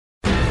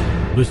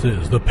This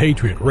is the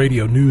Patriot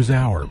Radio News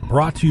Hour,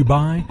 brought to you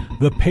by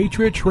the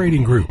Patriot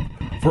Trading Group.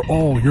 For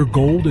all your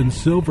gold and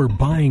silver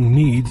buying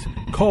needs,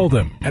 call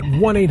them at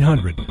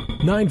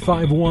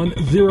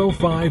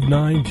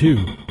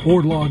 1-800-951-0592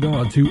 or log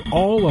on to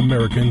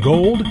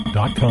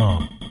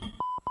allamericangold.com.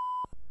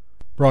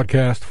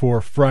 Broadcast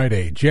for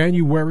Friday,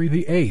 January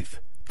the 8th,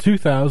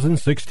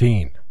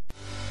 2016.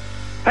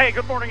 Hey,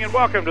 good morning and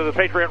welcome to the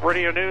Patriot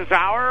Radio News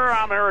Hour.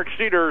 I'm Eric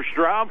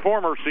Cederstrom,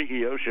 former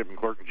CEO, Shipping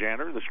Clerk and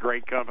Janitor, this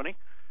great company.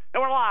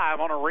 And we're live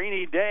on a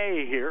rainy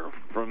day here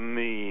from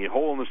the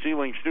Hole in the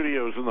Ceiling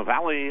studios in the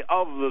Valley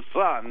of the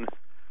Sun.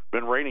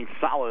 Been raining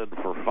solid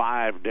for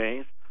 5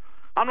 days.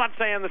 I'm not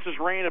saying this is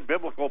rain of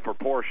biblical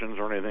proportions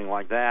or anything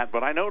like that,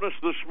 but I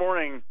noticed this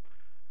morning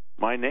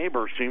my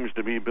neighbor seems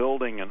to be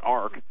building an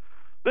ark.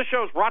 This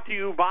show is brought to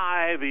you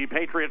by the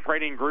Patriot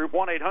Trading Group.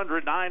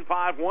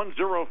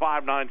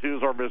 1-800-951-0592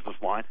 is our business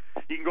line.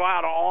 You can go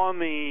out on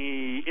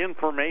the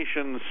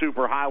information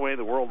superhighway,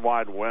 the World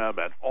Wide Web,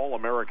 at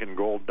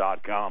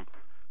allamericangold.com.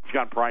 It's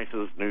got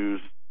prices,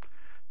 news.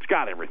 It's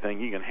got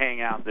everything. You can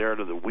hang out there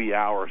to the wee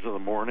hours of the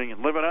morning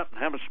and live it up and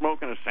have a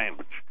smoke and a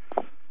sandwich.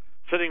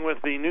 Sitting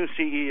with the new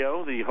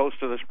CEO, the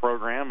host of this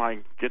program,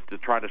 I get to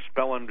try to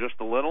spell him just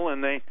a little,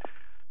 and they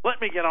let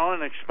me get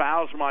on and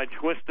espouse my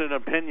twisted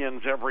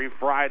opinions every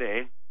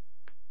Friday.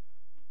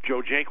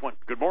 Joe Jaquin.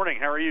 Good morning.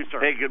 How are you,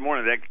 sir? Hey, good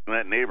morning.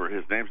 That neighbor,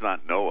 his name's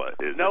not Noah,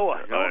 is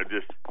Noah. it? Noah.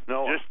 Just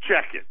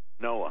check it.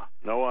 Noah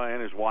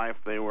and his wife,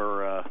 they were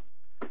out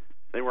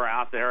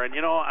there, and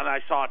and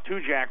I saw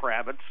 2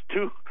 jackrabbits,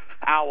 2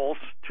 owls,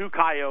 2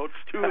 coyotes,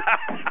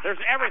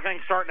 there's everything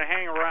starting to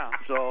hang around.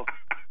 So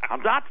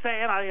I'm not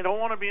saying I don't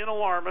want to be an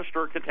alarmist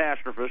or a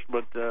catastrophist,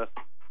 but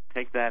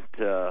take that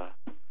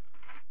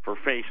for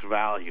face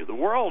value. The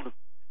world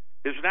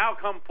has now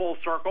come full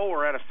circle.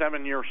 We're at a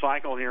 7-year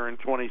cycle here in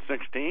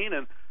 2016,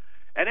 and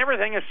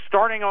everything is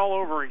starting all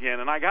over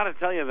again. And I got to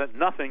tell you that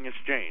nothing has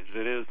changed.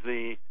 It is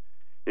the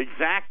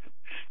exact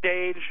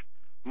stage.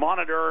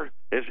 Monitor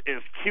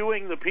is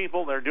cueing the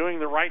people. They're doing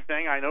the right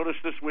thing. I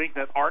noticed this week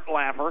that Art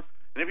Laffer,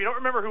 and if you don't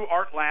remember who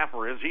Art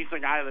Laffer is, he's the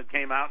guy that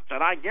came out and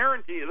said, I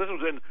guarantee you, this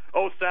was in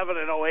 07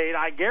 and 08,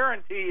 I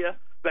guarantee you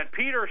that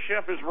Peter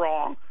Schiff is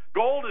wrong.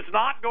 Gold is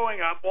not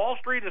going up. Wall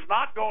Street is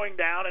not going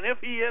down. And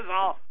if he is,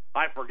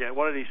 I forget.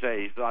 What did he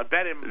say? I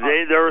bet him.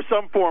 There was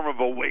some form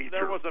of a wager.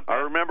 There was I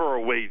remember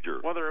a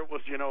wager. Whether it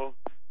was,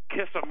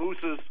 Kiss a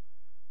Moose's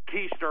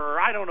keister, or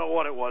I don't know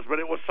what it was, but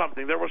it was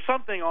something. There was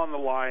something on the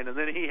line, and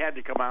then he had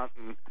to come out,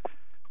 and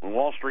when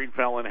Wall Street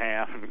fell in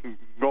half, and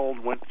gold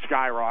went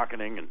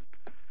skyrocketing,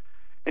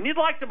 and you'd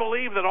like to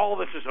believe that all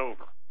this is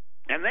over.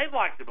 And they'd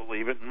like to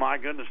believe it, and my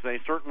goodness, they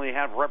certainly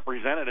have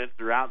represented it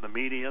throughout the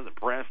media, the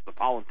press, the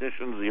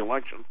politicians, the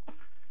elections,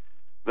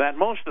 that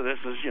most of this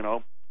is,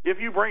 if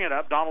you bring it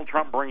up, Donald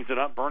Trump brings it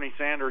up, Bernie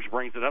Sanders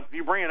brings it up. If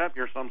you bring it up,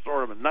 you're some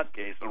sort of a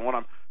nutcase. And what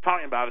I'm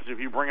talking about is if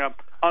you bring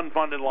up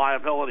unfunded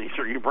liabilities,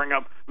 or you bring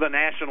up the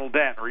national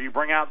debt, or you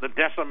bring out the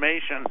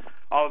decimation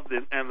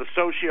and the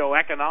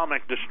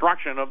socioeconomic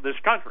destruction of this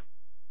country.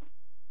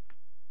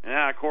 And,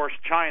 of course,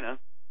 China,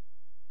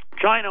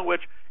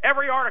 which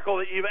every article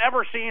that you've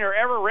ever seen or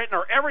ever written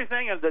or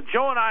everything that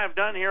Joe and I have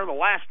done here in the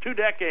last 2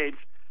 decades,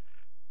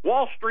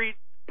 Wall Street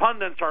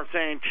pundits are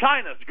saying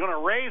China's going to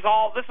raise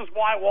this is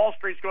why Wall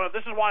Street's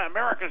this is why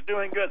America's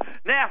doing good.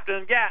 NAFTA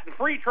and GATT and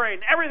free trade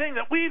and everything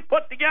that we've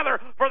put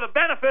together for the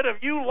benefit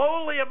of you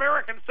lowly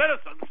American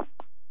citizens.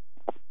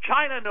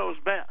 China knows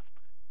best.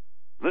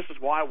 This is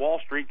why Wall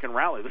Street can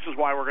rally. This is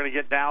why we're going to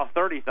get Dow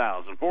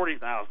 30,000,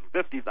 40,000,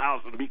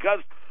 50,000,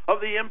 because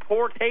of the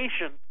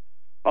importation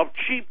of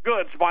cheap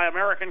goods by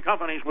American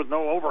companies with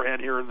no overhead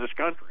here in this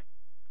country.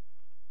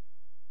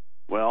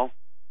 Well,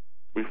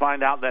 we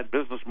find out that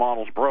business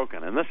model's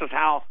broken, and this is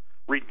how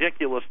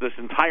ridiculous this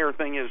entire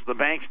thing is. The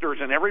banksters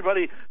and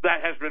everybody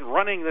that has been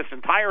running this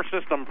entire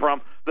system,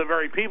 from the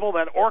very people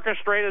that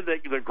orchestrated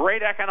the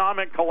great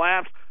economic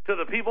collapse to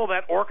the people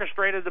that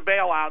orchestrated the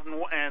bailout,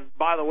 and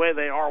by the way,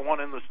 they are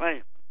one and the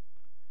same.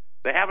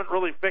 They haven't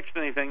really fixed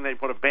anything. They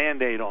put a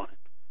Band-Aid on it.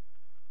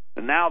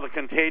 And now the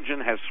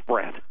contagion has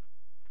spread.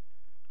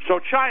 So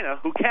China,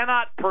 who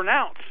cannot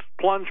pronounce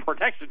plunge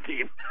protection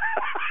team,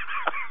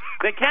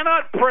 they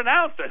cannot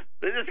pronounce it.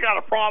 They just got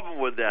a problem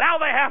with that. Now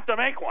they have to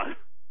make one.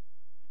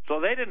 So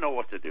they didn't know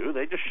what to do.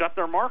 They just shut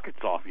their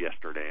markets off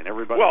yesterday, and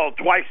everybody. Well,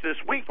 twice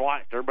this week.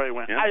 Twice. Everybody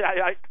went.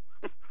 Yeah.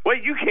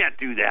 Wait, you can't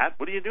do that.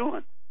 What are you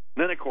doing?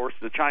 Then, of course,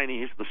 the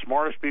Chinese, the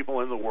smartest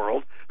people in the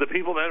world, the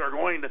people that are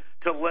going to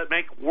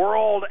make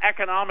world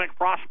economic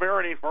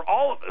prosperity for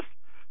all of us,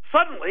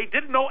 suddenly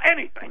didn't know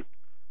anything.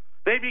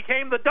 They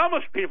became the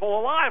dumbest people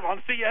alive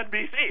on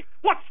CNBC.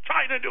 What's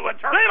China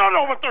doing? They don't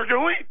know what they're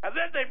doing. And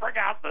then they bring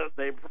out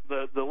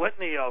the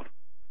litany of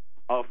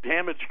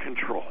damage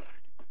control.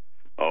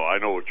 Oh, I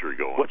know what you're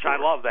going Which for.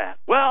 I love that.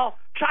 Well,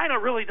 China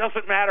really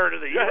doesn't matter to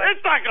the U.S.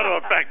 It's not going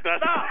to affect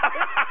us. No,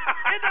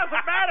 it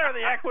doesn't matter to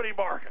the equity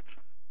markets.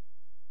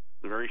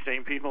 The very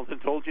same people that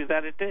told you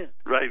that it did.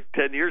 Right.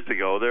 10 years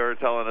ago, they were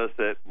telling us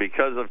that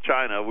because of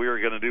China, we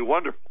were going to do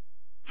wonderful.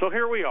 So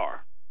here we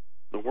are.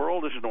 The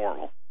world is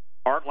normal.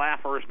 Art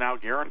Laffer is now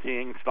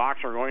guaranteeing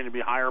stocks are going to be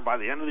higher by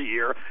the end of the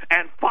year,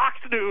 and Fox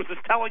News is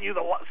telling you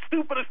the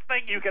stupidest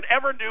thing you could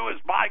ever do is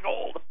buy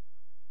gold.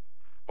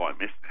 Oh, I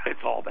missed that.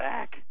 It's all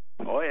back.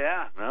 Oh,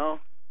 yeah, no.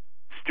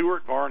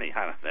 Stuart Varney,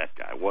 that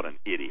guy, what an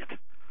idiot.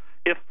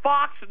 If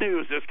Fox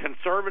News is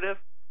conservative,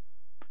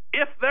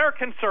 if they're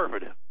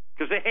conservative,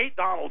 because they hate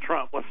Donald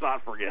Trump, let's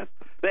not forget.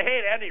 They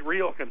hate any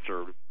real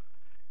conservative.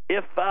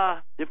 If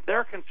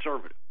they're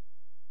conservative,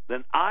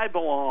 then I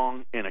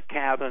belong in a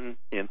cabin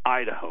in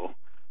Idaho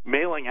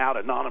mailing out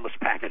anonymous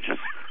packages.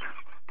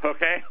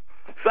 Okay?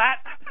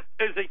 That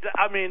is,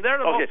 they're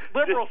the most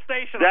liberal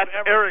station That's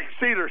I've ever... Eric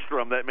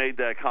Cedarstrom that made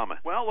that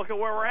comment. Well, look at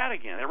where we're at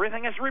again.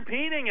 Everything is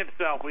repeating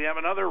itself. We have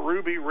another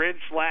Ruby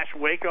Ridge /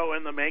 Waco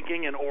in the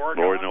making in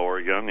Oregon. Or in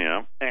Oregon,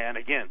 yeah. And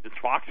again, does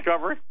Fox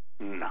cover it?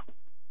 No.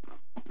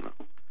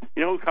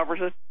 You know who covers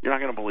it? You're not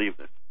going to believe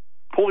this.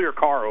 Pull your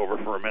car over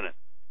for a minute.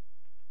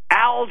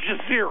 Al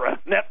Jazeera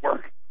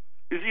Network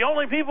is the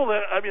only people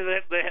that,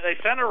 they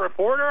sent a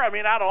reporter,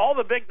 out of all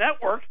the big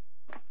networks.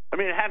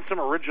 It had some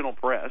original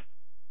press.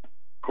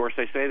 Of course,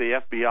 they say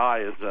the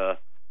FBI is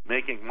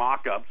making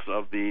mock-ups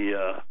of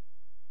the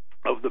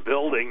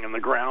building and the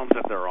grounds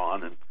that they're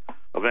on, and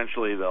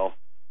eventually they'll,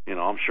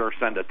 I'm sure,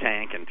 send a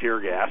tank and tear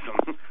gas,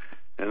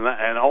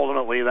 and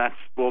ultimately that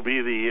will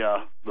be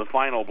the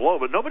final blow.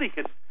 But nobody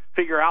can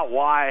figure out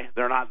why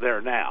they're not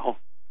there now,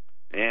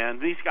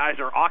 and these guys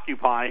are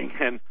occupying,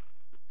 and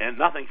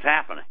nothing's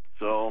happening.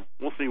 So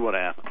we'll see what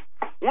happens.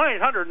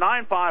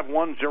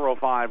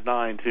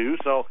 1-800-951-0592.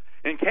 So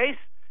in case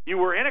you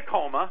were in a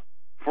coma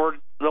for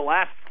the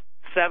last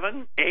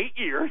 7-8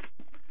 years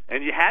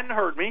and you hadn't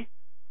heard me,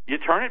 you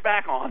turn it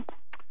back on.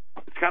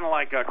 It's kind of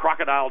like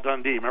Crocodile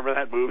Dundee. Remember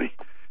that movie?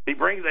 They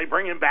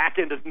bring him back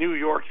into New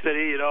York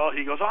City.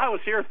 He goes, I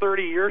was here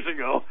 30 years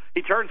ago.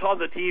 He turns on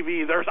the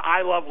TV. There's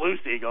I Love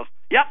Lucy. He goes,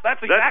 yep,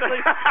 that's exactly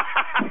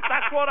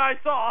that's what I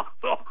saw.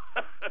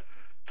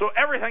 So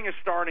everything is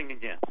starting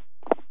again.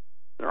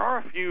 There are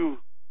a few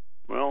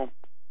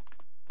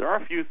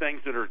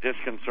things that are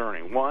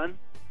disconcerting. One,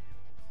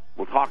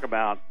 we'll talk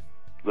about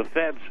the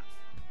Fed's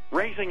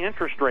raising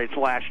interest rates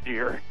last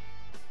year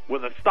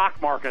with a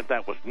stock market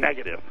that was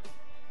negative.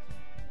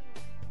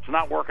 It's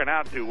not working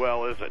out too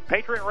well, is it?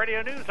 Patriot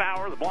Radio News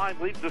Hour, the blind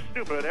leads the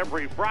stupid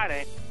every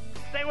Friday.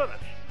 Stay with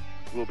us.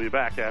 We'll be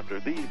back after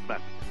these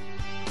messages.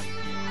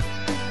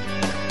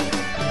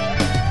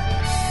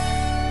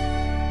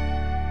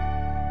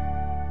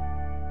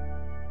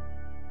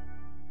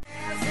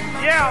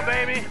 Yeah,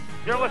 baby.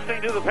 You're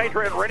listening to the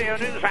Patriot Radio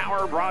News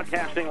Hour,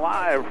 broadcasting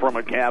live from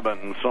a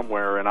cabin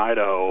somewhere in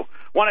Idaho.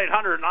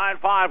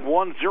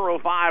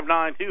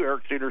 1-800-951-0592.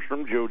 Eric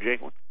Cedarstrom, Joe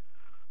Jaquin.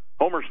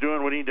 Homer's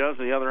doing what he does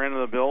at the other end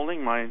of the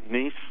building. My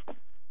niece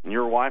and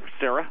your wife,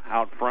 Sarah,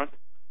 out front.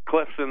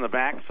 Cliff's in the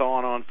back,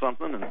 sawing on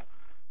something, and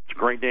it's a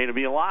great day to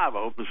be alive.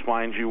 I hope this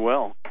finds you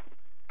well.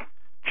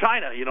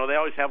 China, they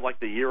always have like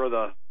the year of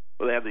the...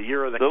 Well, they have the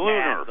year of the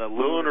cat,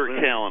 lunar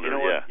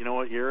calendar. You know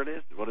what year it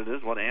is? What it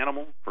is? What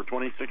animal for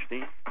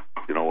 2016?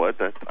 You know what?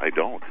 I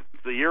don't.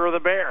 It's the year of the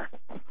bear.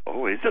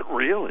 Oh, is it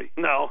really?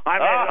 No, I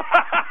made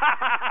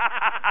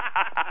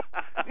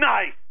it.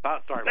 Nice.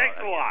 Sorry. Thanks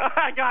a lot.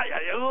 I got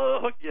you.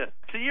 Hooked you.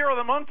 It's the year of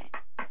the monkey.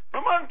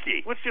 The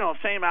monkey. Which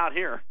same out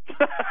here.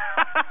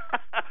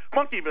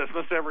 Monkey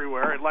business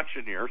everywhere.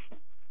 Election years.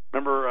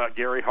 Remember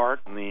Gary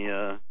Hart and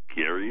the.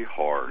 Gary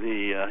Hart.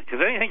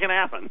 Because anything can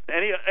happen.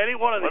 Any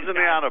one of these. Wasn't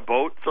he on a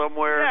boat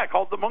somewhere? Yeah,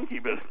 called the Monkey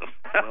Business.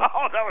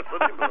 Oh, that was the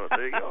name of it.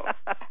 There you go.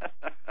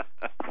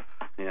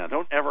 Yeah,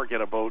 don't ever get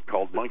a boat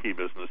called Monkey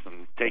Business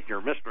and take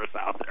your mistress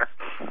out there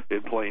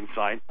in plain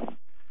sight.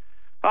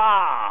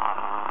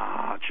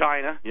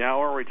 China. Yeah,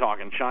 where are we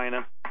talking?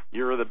 China.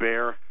 Year of the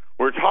bear.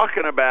 We're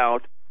talking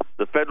about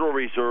the Federal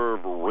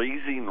Reserve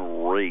raising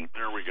rates.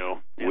 There we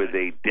go. With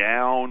a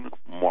down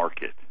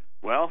market.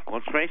 Well,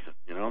 let's face it.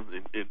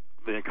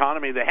 The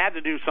economy, they had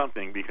to do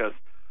something because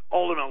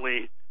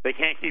ultimately they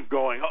can't keep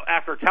going.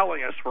 After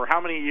telling us for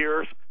how many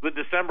years the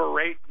December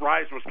rate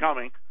rise was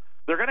coming,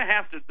 they're going to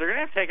have to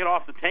take it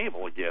off the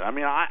table again. I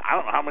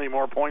don't know how many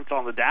more points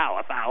on the Dow,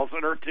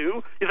 1,000 or 2.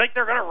 You think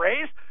they're going to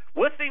raise?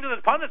 Listening to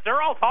the pundits,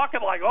 they're all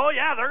talking like, oh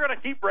yeah, they're going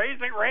to keep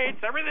raising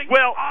rates. Everything's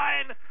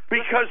fine.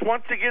 Because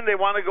once again, they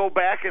want to go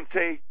back and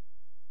say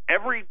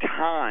every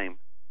time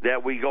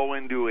that we go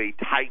into a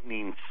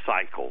tightening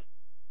cycle,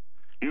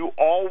 you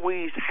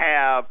always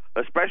have,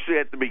 especially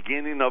at the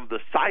beginning of the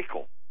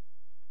cycle,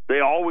 they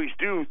always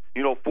do,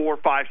 4,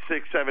 5,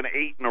 6, 7,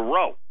 8 in a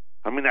row.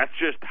 That's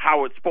just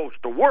how it's supposed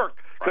to work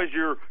because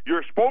you're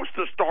supposed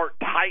to start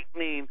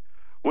tightening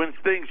when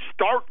things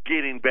start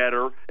getting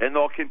better, and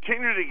they'll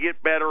continue to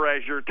get better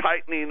as you're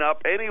tightening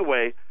up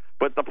anyway.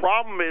 But the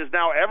problem is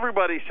now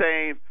everybody's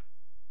saying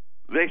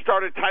they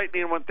started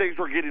tightening when things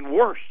were getting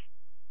worse.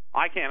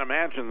 I can't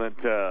imagine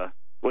that.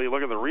 Well, you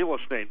look at the real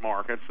estate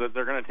markets, that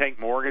they're going to take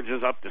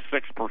mortgages up to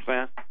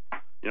 6%.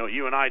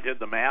 You and I did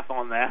the math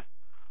on that.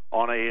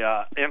 On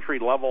a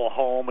entry-level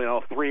home,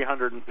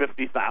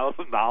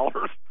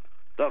 $350,000.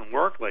 Doesn't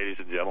work, ladies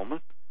and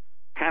gentlemen.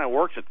 Kind of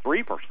works at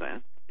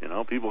 3%. You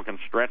know, people can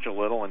stretch a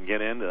little and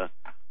get into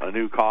a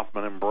new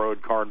Kaufman and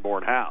Broad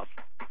cardboard house.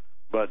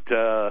 But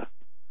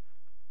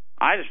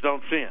I just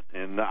don't see it.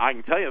 And I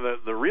can tell you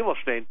that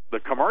the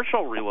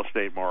commercial real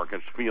estate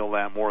markets feel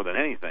that more than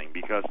anything,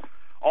 because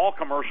all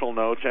commercial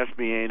notes,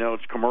 SBA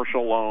notes,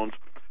 commercial loans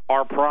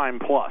are prime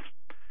plus.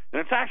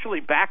 And it's actually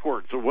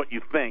backwards of what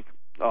you think.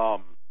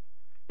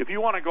 If you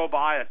want to go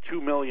buy a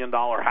 $2 million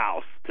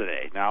house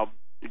today, now,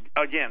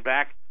 again,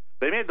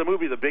 they made the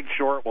movie The Big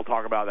Short. We'll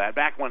talk about that.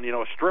 Back when,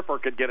 a stripper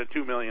could get a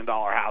 $2 million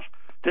house.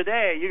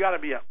 Today, you got to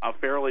be a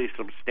fairly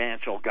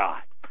substantial guy.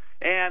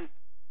 And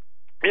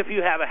if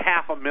you have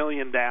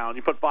 $500,000 down,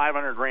 you put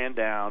 $500,000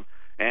 down,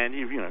 and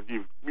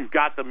you've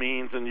got the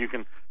means, and you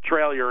can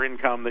trail your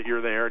income that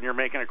you're there, and you're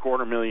making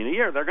 $250,000 a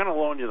year, they're going to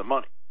loan you the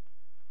money.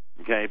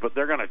 Okay, but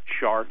they're going to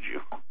charge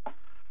you.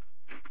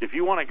 If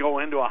you want to go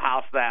into a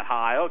house that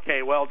high,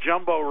 okay, well,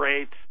 jumbo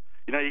rates,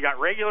 you got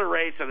regular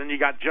rates, and then you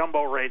got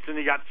jumbo rates, and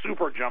you got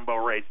super jumbo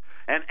rates.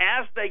 And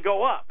as they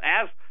go up,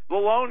 as the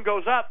loan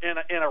goes up in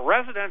a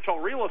residential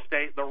real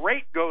estate, the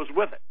rate goes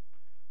with it.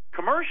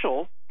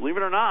 Commercial, believe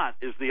it or not,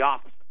 is the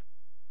opposite.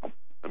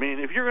 I mean,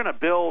 if you're going to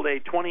build a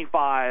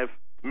 $25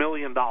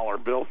 million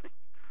building,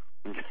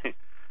 okay,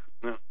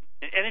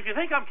 and if you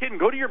think I'm kidding,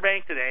 go to your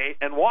bank today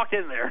and walk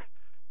in there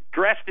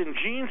dressed in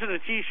jeans and a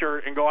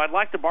T-shirt and go, I'd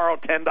like to borrow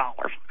 $10.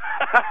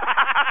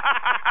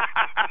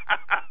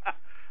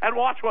 And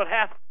watch what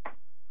happens.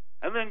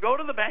 And then go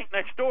to the bank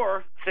next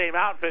door, same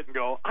outfit, and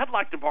go, I'd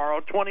like to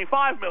borrow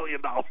 $25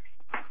 million.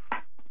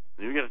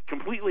 You get a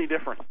completely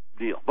different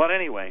deal. But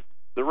anyway,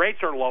 the rates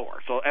are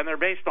lower, and they're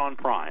based on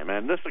prime.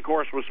 And this, of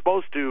course, was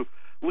supposed to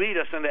lead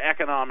us into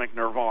economic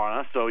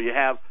nirvana. So you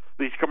have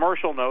these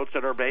commercial notes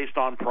that are based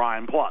on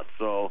prime plus.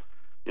 So,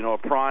 a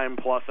prime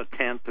plus a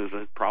tenth is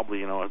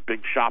probably, a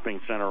big shopping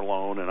center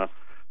loan, and a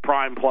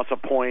prime plus a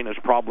point is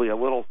probably a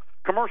little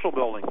commercial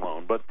building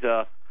loan. But,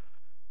 of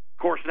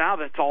course, now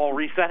that's all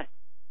resetting.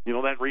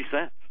 That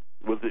resets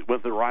with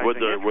the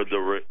rising with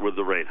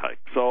the rate hike.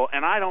 So,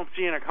 and I don't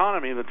see an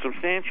economy that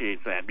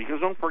substantiates that, because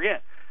don't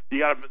forget,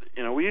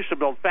 we used to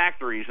build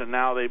factories, and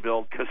now they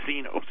build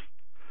casinos.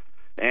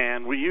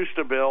 And we used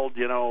to build,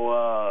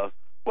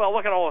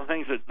 look at all the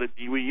things that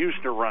we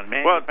used to run.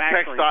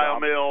 Manufacturing textile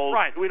jobs. mills.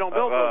 Right, we don't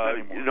build those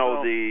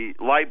anymore. The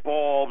light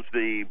bulbs,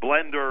 the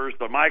blenders,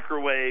 the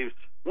microwaves.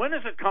 When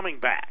is it coming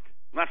back?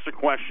 That's the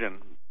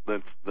question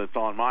that's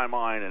on my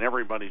mind and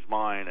everybody's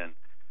mind.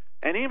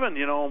 And even,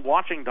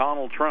 watching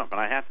Donald Trump, and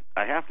I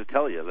have to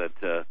tell you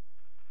that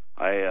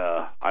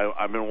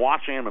I've been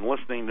watching him and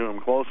listening to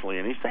him closely,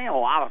 and he's saying a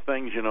lot of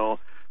things,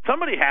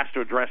 Somebody has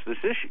to address this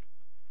issue.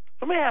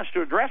 Somebody has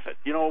to address it.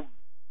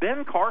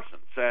 Ben Carson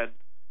said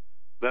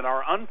that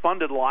our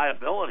unfunded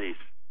liabilities,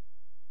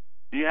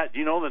 do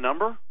you know the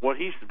number? What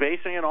he's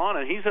basing it on?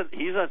 And he's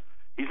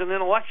an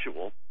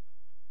intellectual,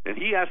 and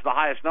he has the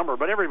highest number,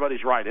 but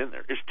everybody's right in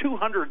there. It's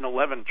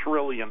 $211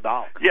 trillion.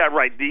 Yeah,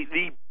 right.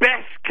 The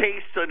best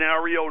case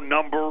scenario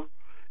number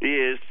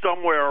is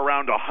somewhere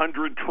around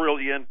 $100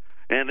 trillion,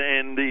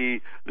 and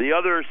the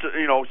others,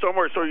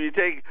 somewhere. So you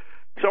take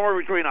somewhere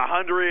between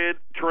 $100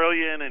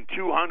 trillion and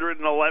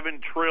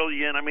 $211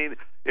 trillion. I mean,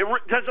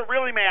 does it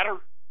really matter?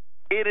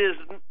 It is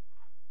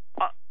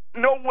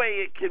no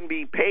way it can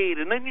be paid.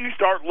 And then you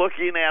start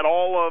looking at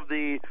all of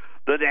the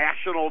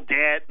national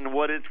debt and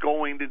what it's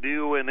going to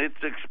do and its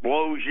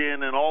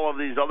explosion and all of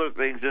these other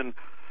things, and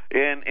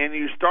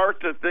you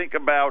start to think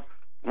about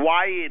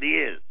why it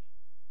is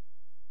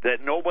that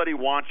nobody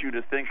wants you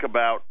to think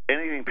about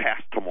anything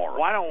past tomorrow.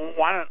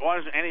 Why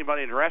doesn't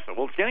anybody address it?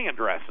 Well, it's getting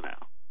addressed now.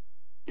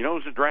 You know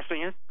who's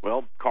addressing it?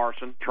 Well,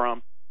 Carson,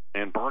 Trump,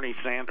 and Bernie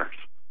Sanders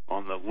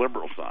on the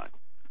liberal side.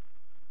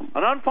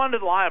 An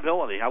unfunded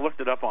liability. I looked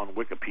it up on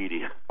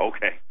Wikipedia.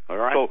 Okay. All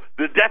right. So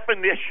the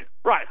definition.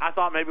 Right. I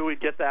thought maybe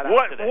we'd get that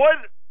out today. What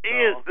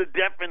is the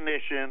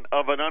definition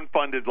of an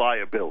unfunded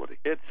liability?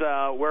 It's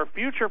where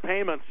future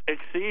payments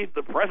exceed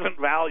the present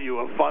value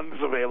of funds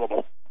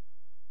available.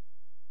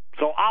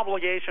 So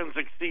obligations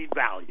exceed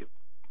value.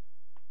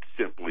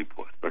 Simply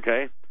put.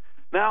 Okay?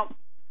 Now,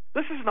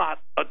 this is not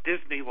a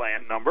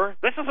Disneyland number.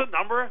 This is a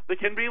number that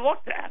can be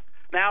looked at.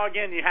 Now,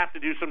 again, you have to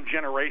do some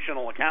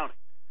generational accounting,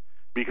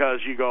 because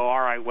you go, all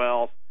right,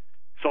 well,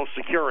 Social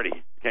Security,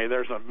 okay,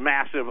 there's a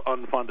massive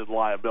unfunded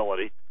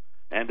liability,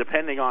 and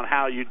depending on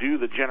how you do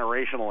the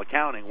generational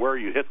accounting, where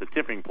you hit the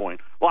tipping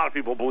point, a lot of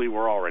people believe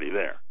we're already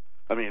there.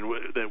 I mean,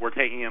 that we're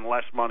taking in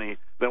less money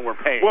than we're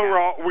paying.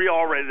 Well, we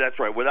already, that's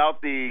right.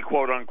 Without the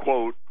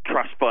quote-unquote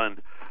trust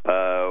fund,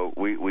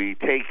 we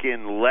take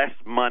in less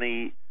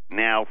money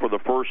now for the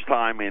first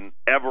time in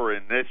ever,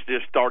 and this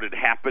just started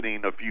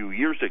happening a few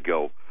years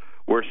ago,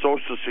 where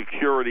Social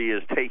Security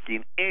is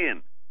taking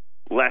in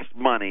less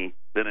money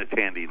than it's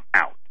handing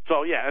out.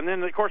 So, yeah, and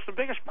then, of course, the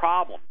biggest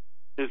problem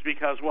is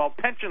because, well,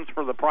 pensions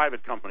for the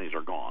private companies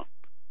are gone.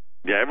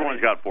 Yeah, everyone's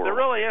got 401. There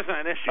really isn't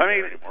an issue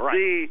anymore.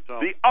 Right.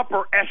 The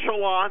upper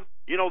echelon,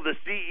 the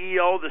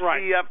CEO, the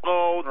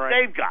CFO,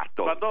 they've got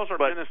those. But those are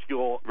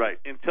minuscule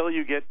until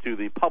you get to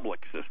the public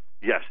system.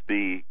 Yes,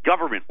 the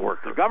government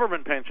workers. The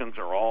government pensions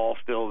are all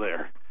still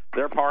there.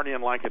 They're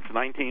partying like it's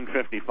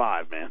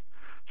 1955, man.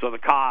 So the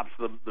cops,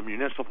 the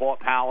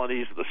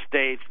municipalities, the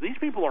states, these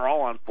people are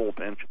all on full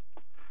pension,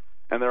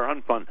 and they're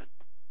unfunded.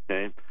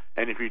 Okay,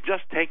 and if you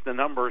just take the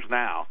numbers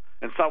now,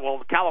 and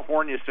so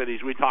California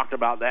cities, we talked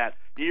about that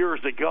years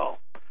ago.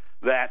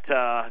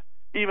 That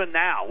even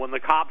now, when the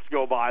cops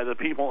go by, the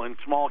people in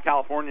small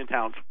California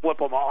towns flip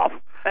them off,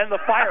 and the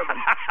firemen,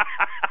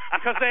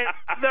 because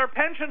their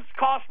pensions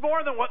cost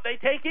more than what they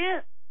take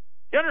in.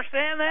 You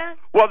understand that?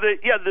 Well,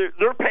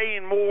 they're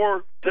paying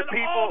more to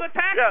people. All the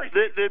taxes.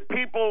 The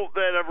people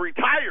that have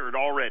retired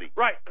already.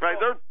 Right.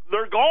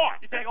 They're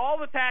gone. You take all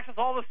the taxes,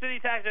 all the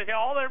city taxes,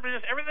 all their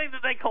business, everything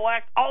that they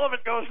collect, all of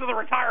it goes to the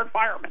retired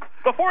firemen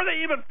before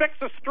they even fix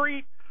a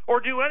street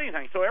or do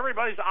anything. So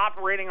everybody's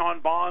operating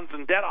on bonds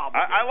and debt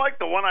obligations. I like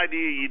the one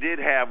idea you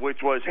did have, which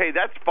was, hey,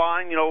 that's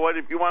fine. You know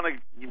what? If you want to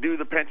do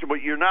the pension,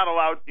 but you're not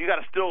allowed. You got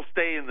to still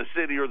stay in the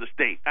city or the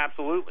state.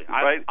 Absolutely.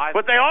 Right.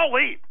 But they all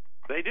leave.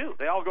 They do.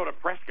 They all go to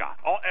Prescott.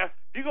 If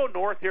you go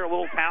north here, a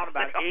little town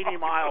about 80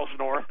 miles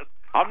north,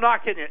 I'm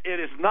not kidding you, it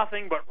is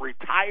nothing but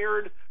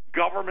retired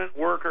government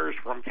workers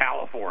from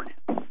California.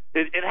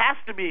 It has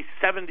to be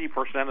 70%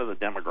 of the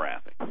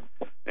demographic,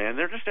 and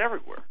they're just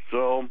everywhere.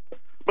 So,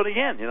 but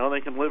again,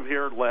 they can live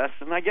here less,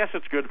 and I guess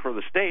it's good for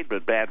the state,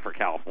 but bad for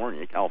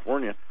California.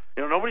 California,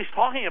 nobody's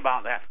talking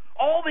about that.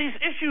 All these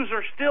issues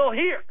are still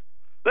here.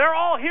 They're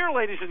all here,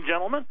 ladies and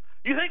gentlemen.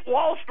 You think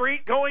Wall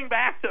Street going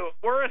back to,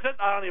 where is it?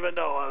 I don't even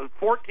know,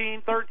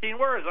 14, 13,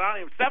 where is it? I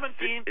don't even,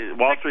 17,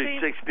 Wall 16?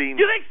 Street, 16.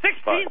 You think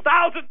 $16,000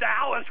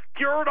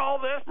 cured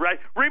all this?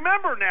 Right.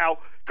 Remember now,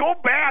 go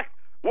back,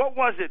 what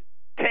was it,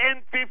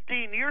 10,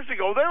 15 years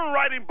ago, they were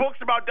writing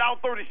books about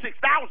Dow 36,000.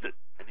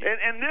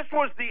 And this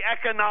was the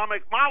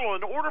economic model.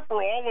 In order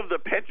for all of the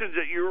pensions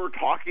that you were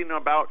talking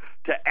about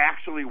to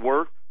actually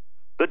work,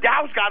 the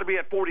Dow's got to be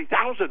at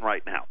 40,000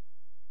 right now.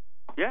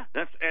 Yeah,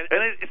 and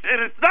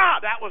it's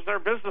not. That was their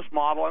business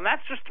model, and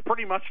that's just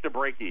pretty much to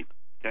break even.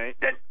 Okay,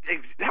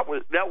 that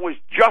was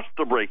just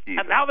to break even.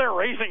 And now they're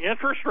raising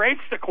interest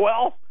rates to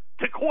quell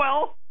the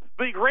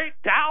great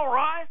Dow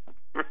rise.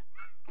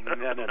 No.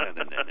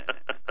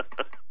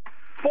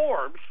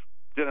 Forbes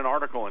did an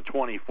article in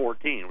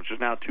 2014, which is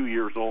now 2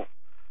 years old.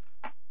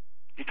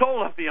 He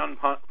told us the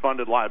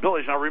unfunded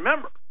liabilities. Now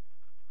remember,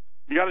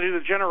 you got to do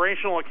the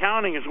generational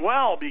accounting as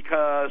well,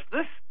 because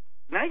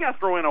now you got to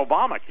throw in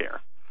Obamacare.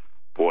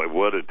 Boy,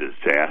 what a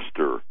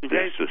disaster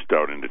this is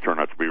starting to turn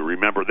out to be.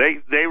 Remember,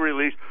 they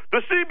released,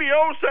 the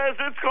CBO says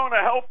it's going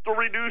to help to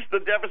reduce the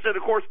deficit.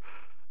 Of course,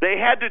 they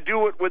had to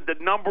do it with the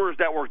numbers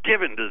that were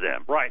given to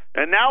them. Right.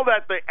 And now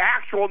that the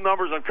actual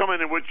numbers have come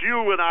in which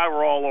you and I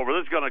were all over,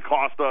 this is going to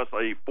cost us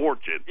a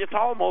fortune. It's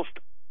almost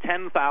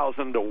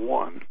 10,000 to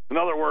 1. In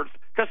other words,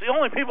 because the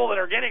only people that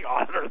are getting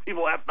on it are the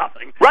people that have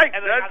nothing. Right,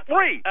 and that's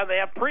free. And they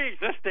have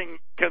pre-existing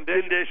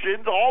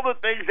conditions, all the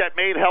things that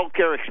made health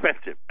care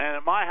expensive. And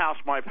at my house,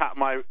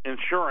 my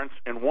insurance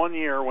in 1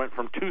 year went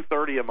from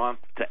 $230 a month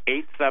to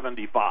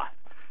 $875.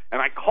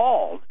 And I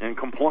called and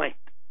complained.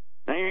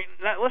 Now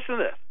listen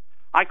to this.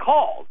 I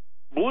called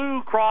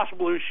Blue Cross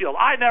Blue Shield.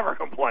 I never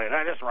complain.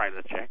 I just write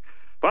a check.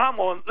 But I'm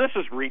going, this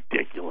is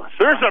ridiculous.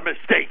 There's a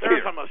mistake here.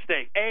 There's a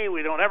mistake.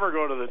 We don't ever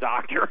go to the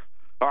doctor.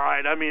 All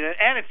right, I mean,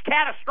 and it's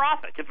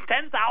catastrophic. It's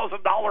 $10,000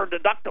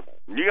 deductible.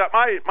 You got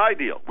my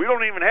deal. We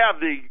don't even have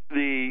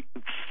the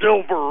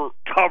silver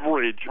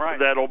coverage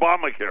that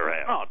Obamacare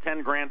has. No,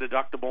 $10,000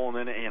 deductible, and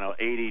then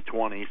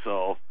 80/20.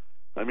 So,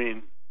 I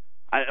mean,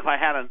 if I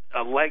had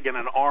a leg and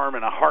an arm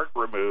and a heart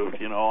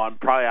removed, I'm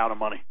probably out of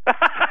money.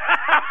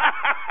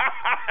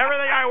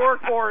 Everything I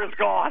work for is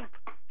gone.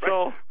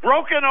 So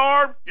broken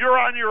arm, you're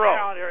on your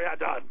own. Yeah,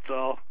 done.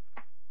 So,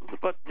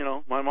 but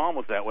my mom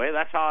was that way.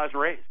 That's how I was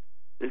raised.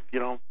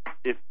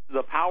 If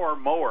the power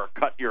mower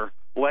cut your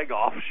leg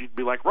off, she'd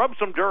be like, rub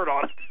some dirt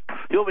on it.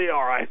 You'll be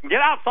all right.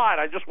 Get outside.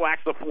 I just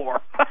waxed the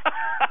floor.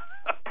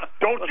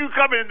 Don't you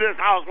come in this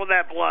house with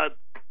that blood.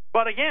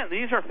 But again,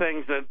 these are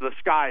things that the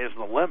sky is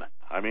the limit.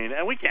 I mean,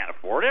 and we can't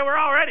afford it. We're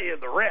already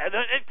in the red.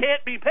 It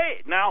can't be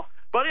paid. Now,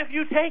 but if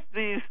you take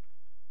these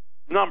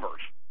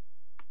numbers,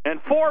 and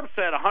Forbes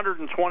said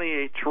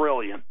 $128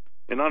 trillion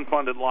in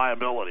unfunded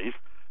liabilities,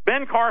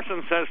 Ben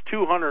Carson says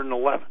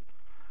 $211.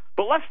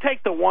 But let's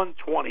take the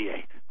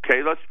 128.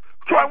 Okay, let's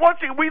try one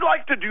thing. We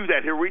like to do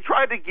that here. We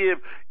try to give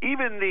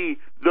even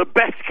the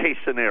best case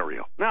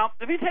scenario. Now,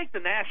 if you take the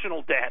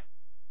national debt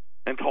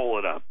and total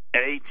it up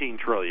at $18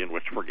 trillion,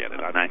 which forget it,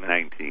 I mean,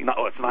 19. No,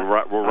 it's not.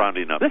 We're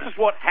rounding up. This is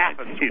what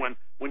happens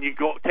when you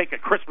go take a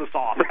Christmas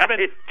off. I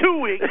mean, 2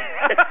 weeks.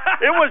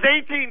 It was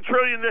 $18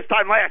 trillion this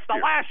time last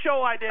year. The last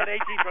show I did, $18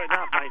 trillion,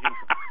 not 19.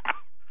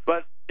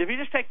 But if you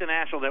just take the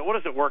national debt, what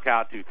does it work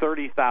out to?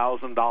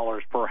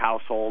 $30,000 per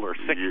household, or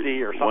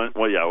 $60,000 or something?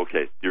 Well, yeah,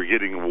 okay. You're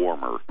getting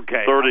warmer.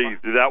 Okay. 30.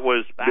 That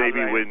was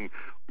maybe when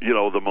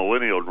the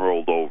millennial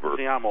rolled over.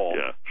 See, I'm old.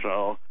 Yeah. So,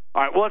 all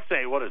right. Well, let's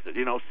say, what is it?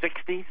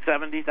 60,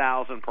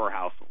 70,000 per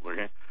household.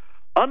 Okay.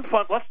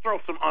 Let's throw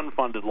some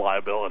unfunded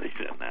liabilities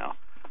in now.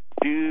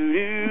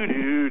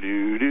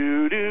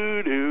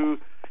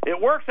 It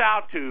works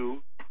out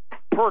to,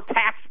 per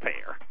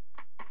taxpayer,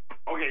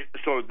 Okay,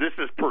 so this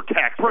is per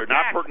taxpayer, Per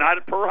tax.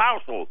 not per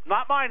household.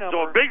 Not my number.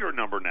 So a bigger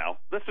number now.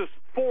 This is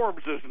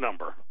Forbes'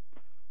 number.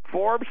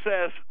 Forbes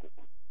says,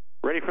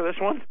 ready for this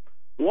one?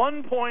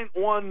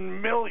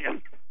 1.1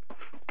 million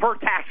per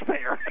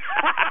taxpayer.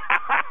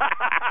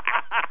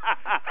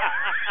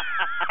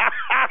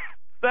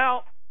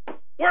 Now,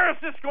 where is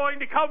this going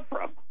to come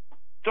from?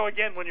 So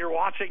again, when you're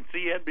watching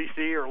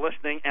CNBC or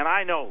listening, and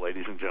I know,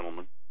 ladies and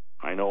gentlemen,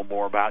 I know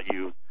more about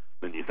you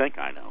than you think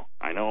I know.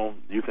 I know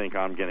you think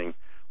I'm getting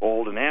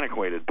old and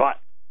antiquated, but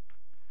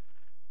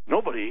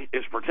nobody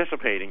is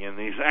participating in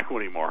these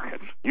equity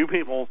markets. You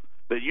people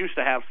that used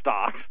to have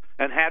stocks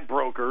and had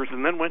brokers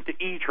and then went to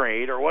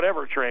E-Trade or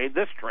whatever trade,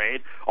 this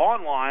trade,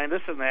 online,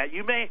 this and that,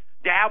 you may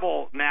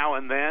dabble now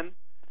and then,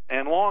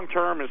 and long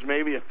term is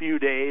maybe a few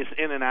days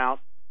in and out.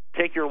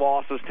 Take your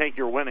losses, take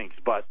your winnings,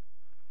 but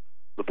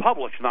the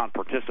public's not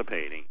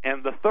participating.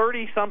 And the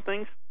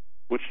 30-somethings,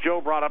 which Joe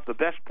brought up the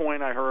best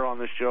point I heard on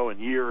this show in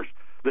years,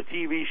 the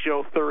TV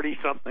show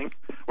 30-something.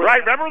 Right,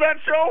 remember that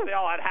show? They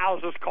all had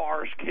houses,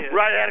 cars, kids.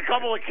 Right, had a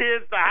couple of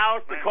kids, the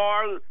house, the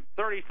car.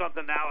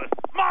 30-something now is,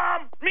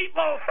 Mom,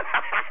 meatloaf!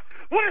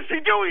 What is she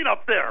doing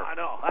up there? I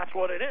know, that's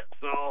what it is.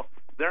 So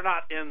they're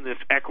not in this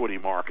equity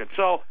market.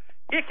 So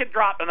it could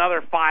drop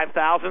another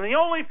 5,000. The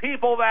only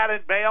people that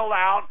had bailed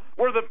out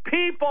were the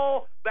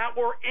people that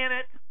were in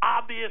it,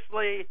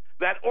 obviously,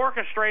 that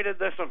orchestrated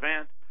this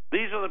event.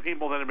 These are the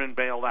people that have been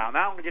bailed out.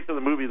 Now I'm going to get to the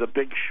movie The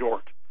Big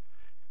Short.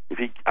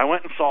 I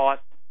went and saw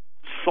it.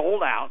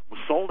 Sold out.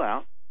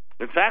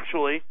 It's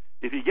actually,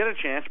 if you get a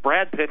chance,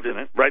 Brad Pitt's in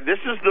it. Right. This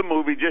is the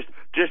movie. Just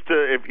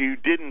if you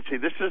didn't see,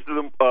 this is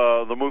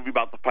the movie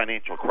about the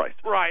financial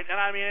crisis. Right. And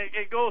I mean,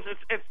 it goes.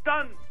 It's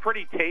done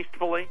pretty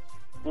tastefully.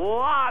 A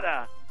lot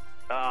of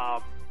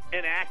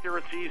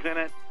inaccuracies in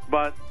it,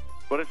 but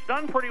it's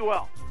done pretty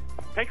well.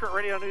 Patriot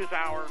Radio News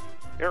Hour.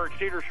 Eric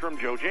Cedarstrom,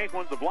 Joe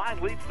Jaquin. The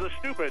blind leads the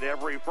stupid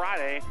every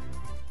Friday.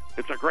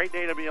 It's a great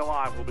day to be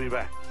alive. We'll be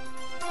back.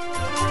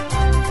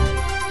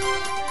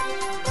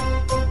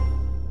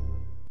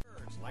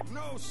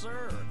 No,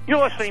 sir.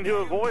 You're listening to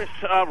a voice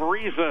of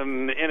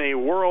reason in a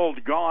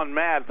world gone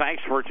mad.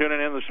 Thanks for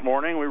tuning in this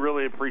morning. We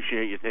really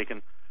appreciate you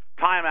taking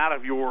time out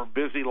of your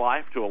busy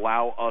life to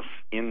allow us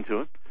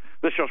into it.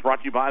 This show is brought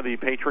to you by the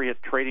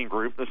Patriot Trading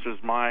Group. This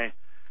is my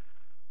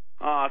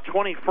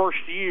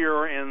 21st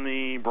year in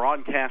the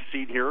broadcast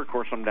seat here. Of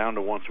course, I'm down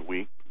to once a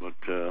week, but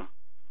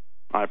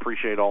I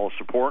appreciate all the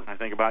support. I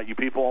think about you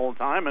people all the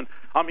time, and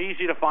I'm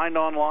easy to find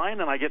online,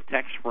 and I get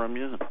texts from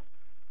you.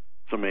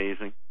 It's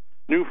amazing.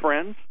 New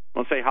friends. I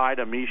want to say hi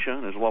to Misha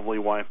and his lovely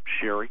wife,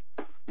 Sherry.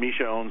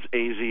 Misha owns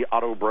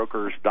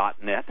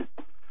AZAutobrokers.net.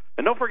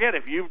 And don't forget,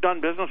 if you've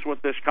done business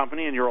with this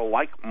company and you're a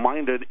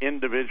like-minded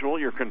individual,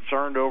 you're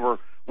concerned over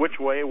which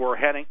way we're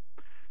heading,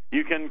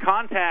 you can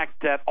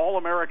contact at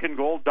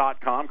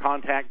allamericangold.com,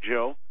 contact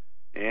Joe,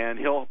 and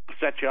he'll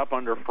set you up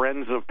under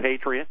Friends of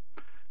Patriot.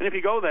 And if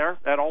you go there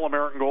at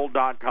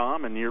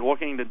allamericangold.com and you're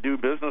looking to do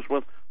business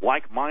with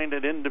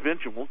like-minded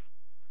individuals,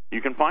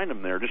 you can find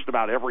them there. Just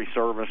about every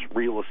service,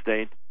 real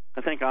estate.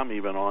 I think I'm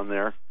even on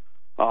there.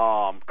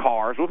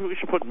 Cars. We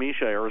should put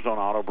Misha,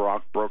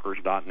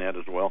 ArizonaAutobrokers.net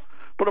as well.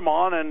 Put them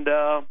on and,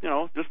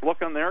 just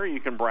look on there.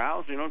 You can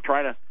browse,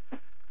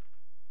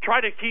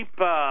 try to keep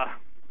the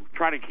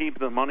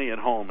money at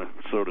home,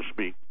 so to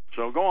speak.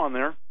 So go on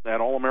there at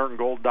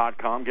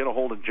allamericangold.com. Get a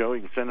hold of Joe.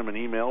 You can send him an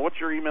email. What's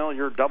your email?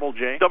 Your double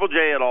J? Double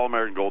J at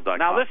allamericangold.com.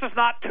 Now, this is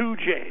not two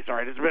J's, all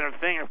right? It's been a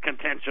thing of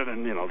contention.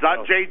 And it's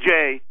not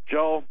JJ.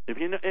 Joe, if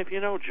you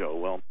know Joe,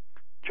 well,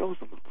 Joe's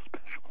a little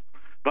special.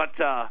 But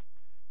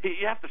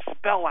you have to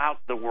spell out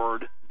the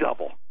word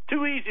double.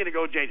 Too easy to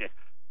go JJ.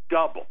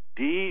 Double.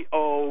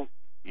 D-O-U-B-L-E,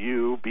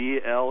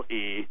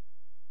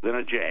 then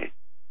a J.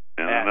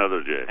 And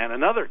another J. And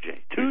another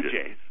J. Two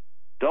J's.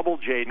 Double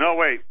J. No,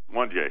 wait.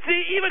 One J.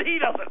 See, even he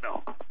doesn't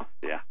know.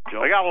 Yeah.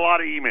 Joe. I got a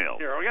lot of emails.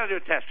 Here, we got to do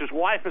a test. His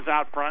wife is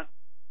out front.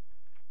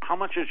 How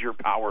much is your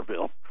power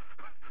bill?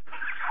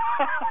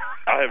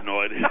 I have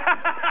no idea.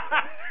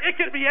 It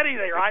could be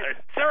anything, right?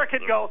 Sarah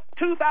could go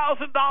 $2,000.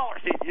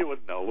 You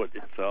wouldn't know, would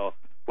you? So,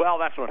 well,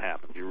 that's what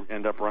happens. You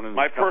end up running.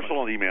 My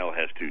personal email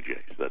has two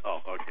J's. That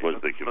okay. was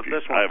the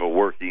confusion. I have a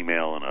work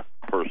email and a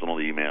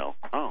personal email.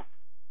 Oh,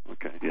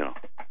 okay.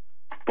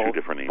 Two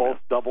different emails. Both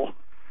double.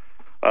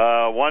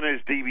 One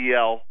is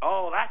DBL.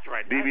 Oh, that's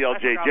right.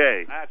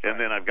 DBLJJ. That's right. And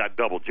then I've got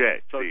double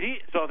J. So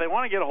if they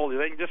want to get a hold of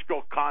you, they can just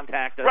go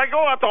contact us. Right,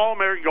 go out to All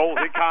American Gold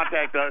and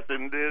contact us,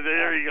 and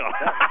there you go.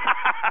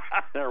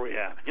 There we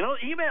have it.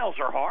 Emails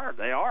are hard.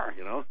 They are,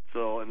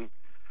 So, and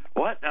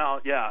what?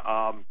 Now,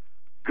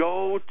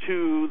 go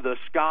to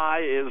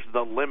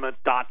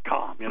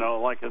theskyisthelimit.com.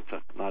 Like it's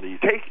not easy.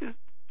 Take it.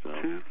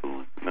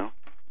 No.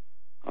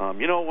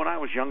 When I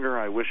was younger,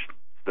 I wished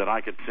that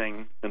I could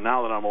sing, and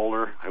now that I'm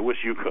older, I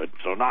wish you could.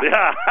 So not.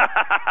 Yeah.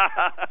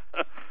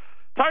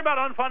 Talking about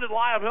unfunded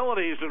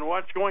liabilities and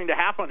what's going to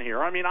happen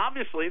here. I mean,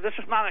 obviously, this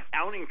is not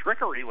accounting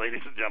trickery,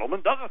 ladies and gentlemen.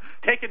 It doesn't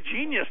take a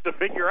genius to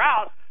figure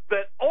out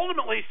that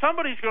ultimately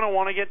somebody's going to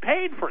want to get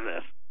paid for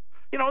this.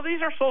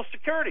 These are Social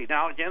Security.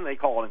 Now, again, they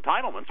call it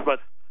entitlements,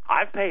 but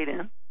I've paid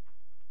in.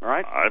 All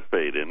right? I've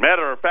paid in.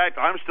 Matter of fact,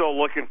 I'm still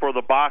looking for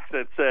the box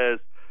that says,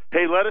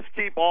 hey, let us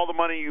keep all the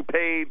money you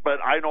paid, but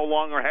I no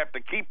longer have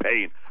to keep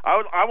paying.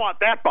 I want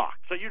that box.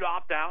 So you'd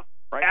opt out?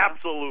 Right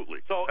Absolutely.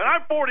 Now? And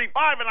I'm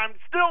 45, and I'm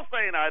still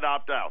saying I'd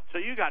opt out. So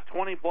you got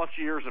 20-plus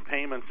years of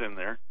payments in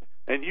there,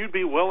 and you'd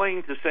be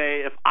willing to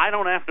say, if I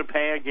don't have to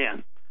pay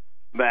again,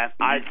 that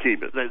I'd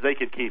keep it. They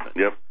could keep it.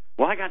 Yep.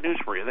 Well, I got news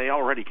for you. They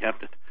already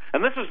kept it.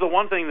 And this is the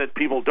one thing that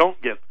people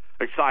don't get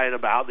excited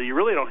about, that you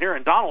really don't hear.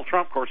 And Donald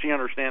Trump, of course, he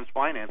understands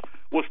finance,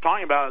 was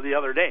talking about it the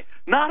other day.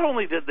 Not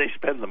only did they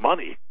spend the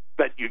money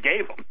that you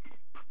gave them,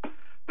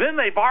 then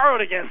they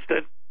borrowed against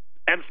it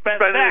and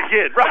spent it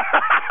again. Right.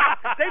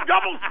 They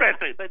double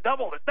spent it. They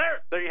doubled it.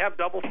 There you have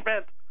double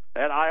spent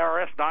at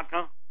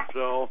IRS.com.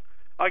 So,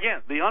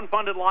 again, the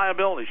unfunded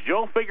liabilities.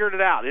 Joe figured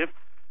it out. If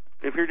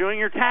you're doing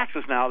your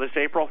taxes now this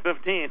April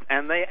 15th,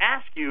 and they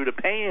ask you to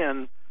pay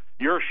in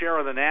your share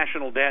of the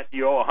national debt,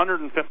 you owe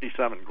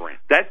 $157,000.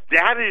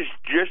 That is,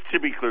 just to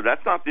be clear,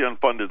 that's not the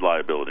unfunded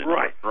liability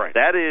number. Right.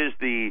 That is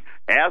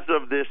as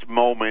of this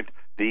moment,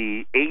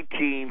 the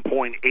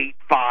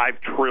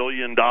 $18.85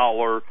 trillion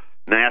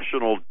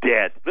national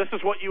debt. This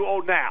is what you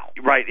owe now.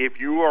 Right. If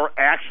you are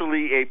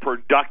actually a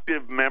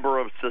productive member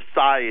of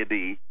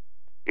society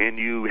and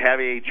you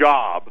have a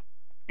job,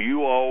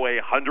 you owe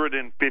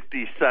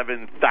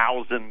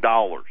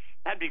 $157,000.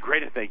 That'd be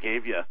great if they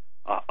gave you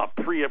a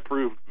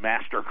pre-approved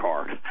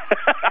MasterCard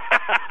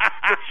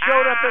that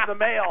showed up in the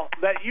mail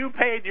that you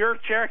paid your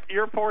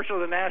portion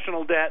of the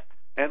national debt,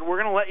 and we're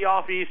going to let you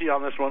off easy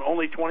on this one,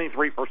 only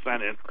 23%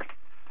 interest.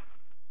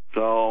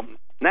 So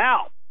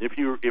now, if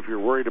you're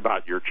worried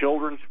about your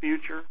children's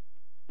future,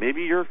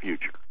 maybe your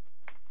future,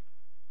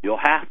 you'll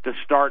have to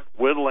start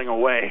whittling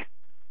away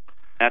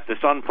at this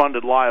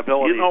unfunded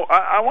liability. You know,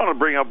 I want to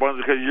bring up one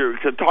because you're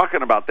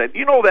talking about that.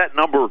 You know that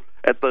number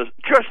at the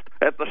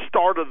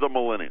start of the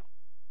millennium,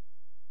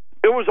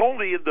 it was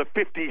only in the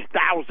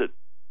 50,000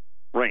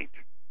 range.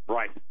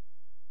 Right.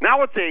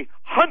 Now it's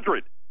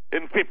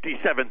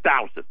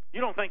 157,000.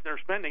 You don't think they're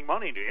spending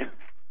money, do you?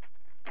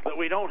 That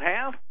we don't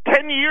have?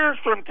 10 years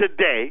from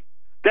today,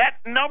 that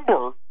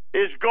number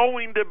is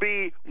going to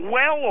be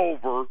well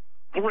over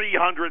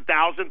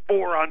 300,000,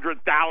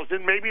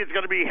 400,000. Maybe it's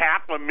going to be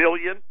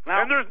 500,000.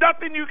 Now, and there's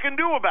nothing you can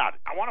do about it.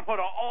 I want to put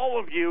all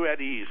of you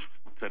at ease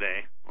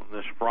today on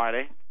this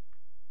Friday.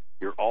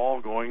 You're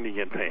all going to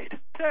get paid.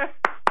 Okay?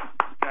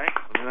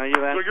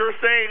 So you're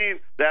saying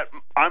that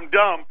I'm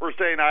dumb for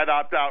saying I'd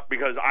opt out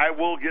because I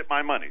will get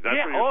my money. That's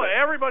what you're saying.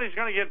 Everybody's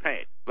going to get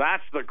paid.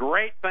 That's the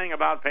great thing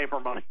about paper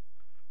money.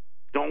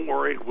 Don't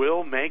worry,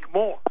 we'll make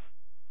more.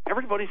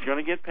 Everybody's going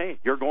to get paid.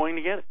 You're going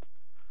to get it.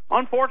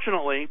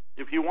 Unfortunately,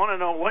 if you want to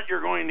know what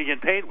you're going to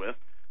get paid with,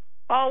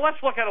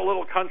 let's look at a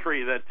little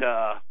country that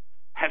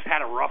has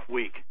had a rough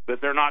week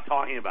that they're not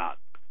talking about.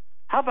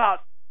 How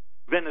about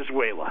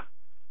Venezuela?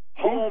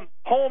 Home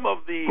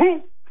of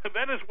the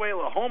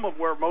Venezuela, home of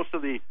where most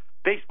of the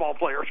baseball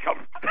players come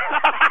from.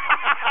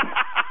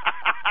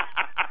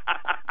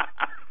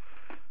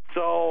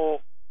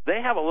 So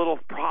they have a little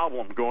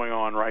problem going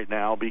on right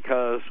now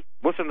because,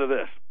 listen to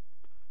this,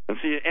 and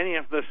see any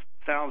of this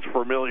sounds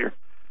familiar.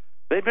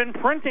 They've been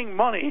printing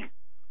money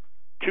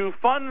to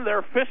fund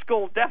their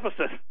fiscal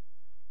deficit.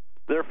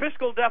 Their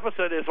fiscal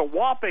deficit is a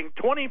whopping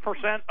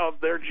 20% of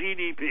their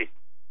GDP.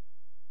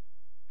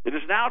 It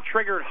has now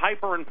triggered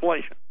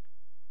hyperinflation.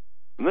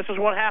 And this is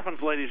what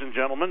happens, ladies and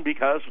gentlemen,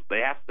 because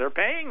they're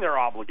paying their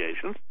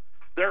obligations.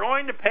 They're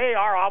going to pay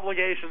our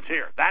obligations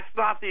here. That's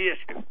not the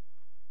issue.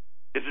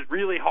 Is it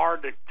really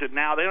hard to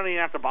now? They don't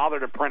even have to bother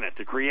to print it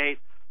to create.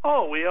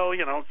 Oh, we owe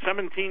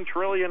 $17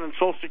 trillion in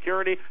Social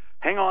Security.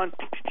 Hang on,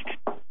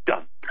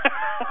 done.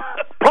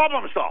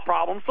 Problem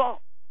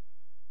solved.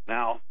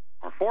 Now,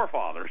 our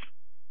forefathers,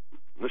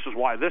 this is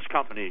why this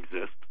company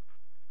exists,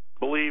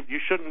 believed you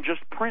shouldn't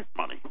just print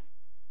money.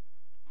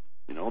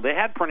 They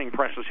had printing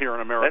presses here in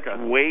America.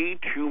 That's way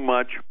too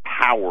much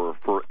power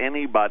for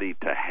anybody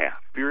to have.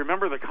 If you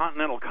remember the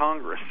Continental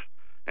Congress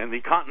and the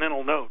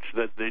Continental Notes,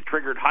 that they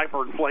triggered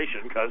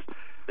hyperinflation because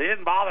they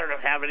didn't bother to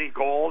have any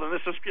gold, and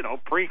this is,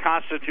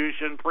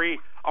 pre-Constitution,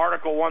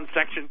 pre-Article 1,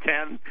 Section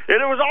 10.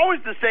 And it was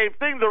always the same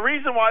thing. The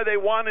reason why they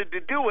wanted to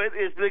do it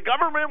is the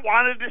government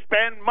wanted to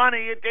spend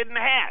money it didn't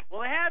have.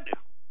 Well, they had to.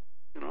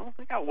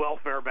 They got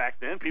welfare back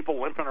then, people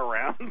limping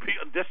around,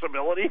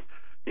 disability.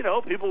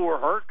 People who were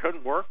hurt,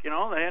 couldn't work. They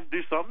had to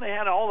do something. They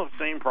had all the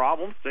same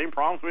problems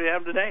we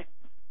have today.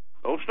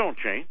 Those don't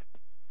change.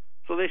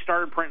 So they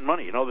started printing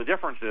money. The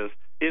difference is,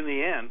 in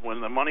the end,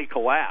 when the money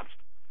collapsed,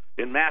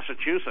 in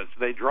Massachusetts,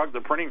 they drug the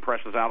printing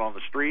presses out on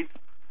the streets,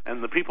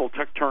 and the people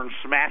took turns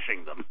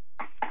smashing them.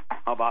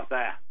 How about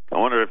that? I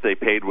wonder if they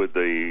paid with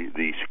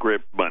the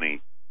script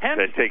money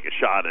to take a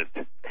shot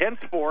at.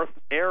 Henceforth,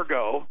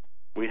 ergo,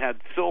 we had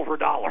silver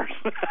dollars.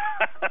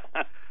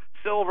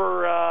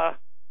 Silver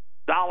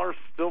dollars,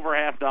 silver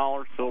half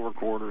dollars, silver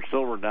quarters,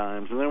 silver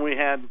dimes, and then we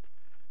had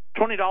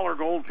 $20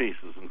 gold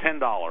pieces and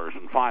 $10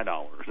 and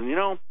 $5.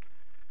 And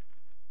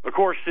of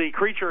course, the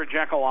creature at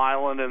Jekyll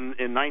Island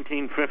in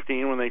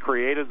 1915 when they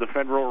created the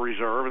Federal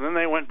Reserve, and then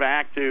they went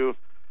back to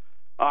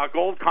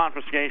gold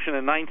confiscation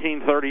in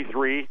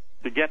 1933,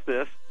 to get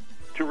this,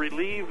 to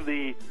relieve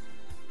the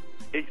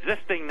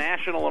existing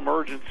national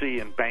emergency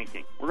in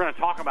banking. We're going to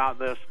talk about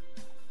this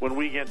when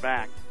we get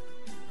back.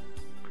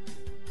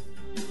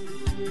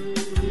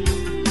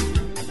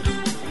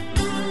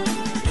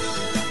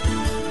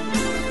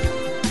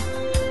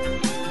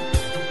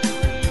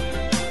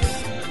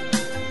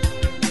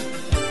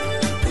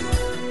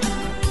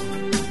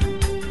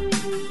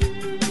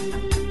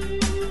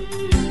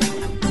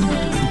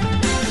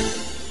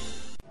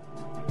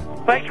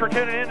 Thanks for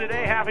tuning in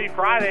today. Happy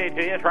Friday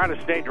to you. Try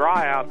to stay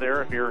dry out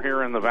there if you're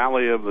here in the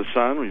Valley of the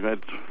Sun. We've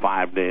had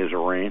 5 days of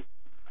rain.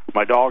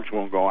 My dogs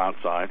won't go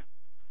outside.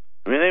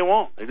 I mean, they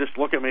won't. They just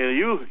look at me.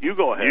 You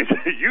go ahead.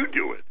 You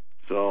do it.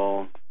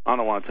 So I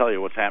don't want to tell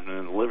you what's happening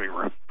in the living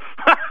room.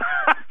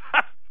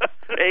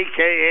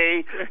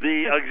 A.K.A.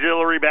 the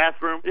auxiliary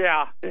bathroom?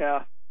 Yeah.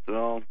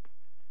 So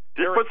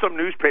just put some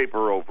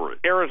newspaper over it.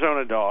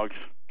 Arizona dogs.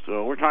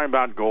 So we're talking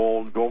about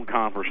gold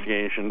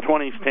confiscation,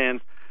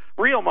 2010.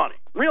 Real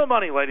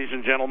money, ladies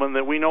and gentlemen,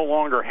 that we no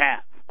longer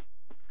have.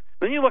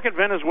 Then you look at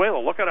Venezuela.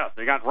 Look it up.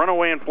 They got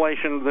runaway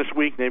inflation this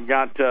week. They've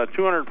got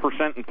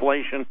 200%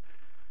 inflation,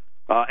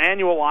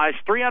 annualized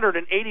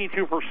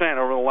 382%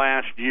 over the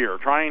last year,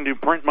 trying to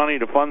print money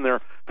to fund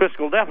their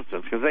fiscal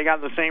deficits because they got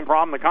the same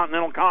problem the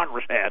Continental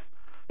Congress had.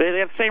 They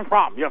had the same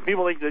problem. You know,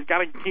 people they got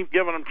to keep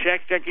giving them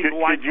checks. Could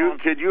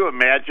you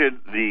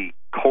imagine the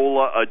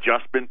COLA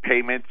adjustment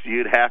payments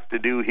you'd have to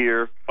do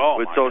here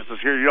with Social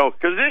Security?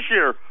 Because this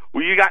year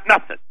you got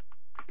nothing.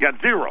 You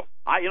got zero.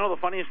 The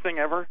funniest thing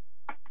ever?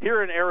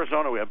 Here in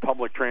Arizona, we have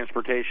public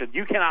transportation.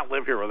 You cannot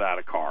live here without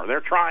a car.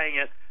 They're trying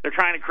it. They're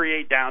trying to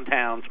create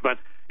downtowns, but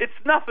it's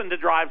nothing to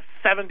drive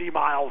 70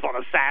 miles on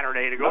a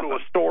Saturday to go to a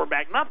store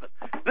back. Nothing.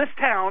 This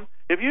town,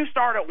 if you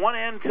start at one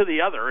end to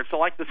the other, it's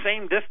like the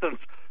same distance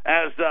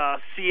as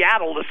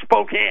Seattle to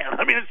Spokane.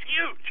 I mean, it's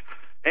huge.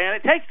 And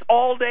it takes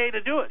all day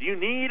to do it. You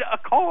need a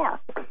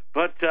car.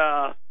 But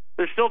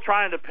they're still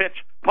trying to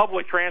pitch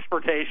public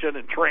transportation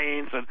and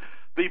trains, and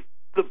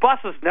the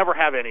buses never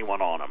have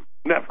anyone on them.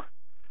 Never.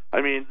 I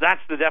mean,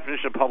 that's the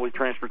definition of public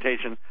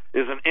transportation,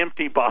 is an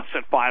empty bus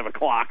at 5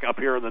 o'clock up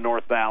here in the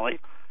North Valley.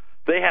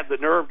 They had the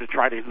nerve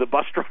the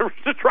bus drivers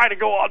to try to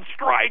go on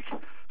strike.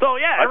 So,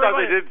 yeah. I thought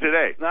they did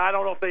today. No, I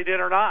don't know if they did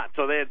or not.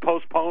 So they had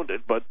postponed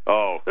it. But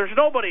there's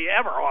nobody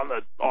ever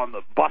on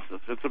the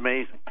buses. It's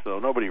amazing. So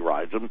nobody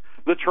rides them.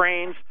 The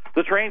trains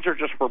are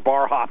just for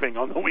bar hopping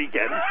on the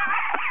weekend.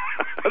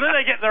 And then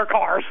they get in their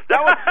cars.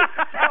 That was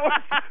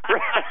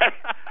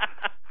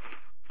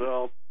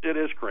So it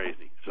is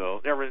crazy.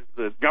 So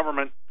the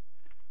government,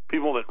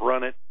 people that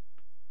run it.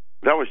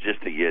 That was just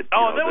a yid.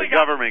 The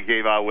government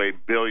gave away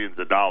billions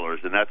of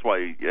dollars, and that's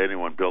why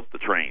anyone built the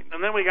train.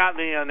 And then we got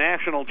the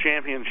national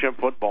championship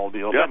football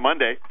deal. Yeah,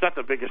 Monday. That's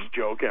the biggest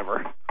joke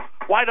ever.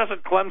 Why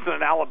doesn't Clemson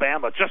and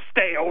Alabama just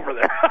stay over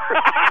there?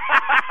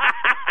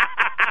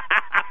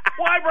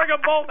 Why bring them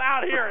both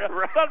out here? It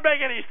doesn't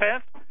make any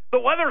sense. The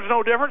weather's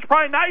no different. It's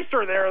probably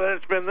nicer there than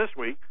it's been this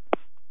week.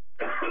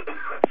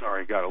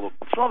 Sorry, still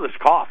have this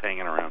cough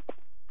hanging around.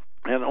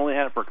 And only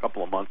had it for a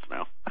couple of months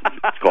now.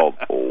 It's called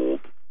old.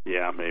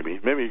 Yeah, maybe.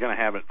 Maybe you're going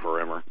to have it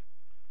forever.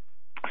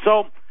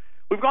 So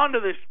we've gone to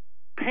this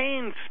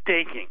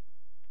painstaking.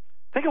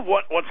 Think of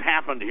what's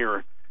happened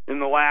here in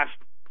the last,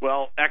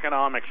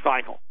 economic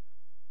cycle.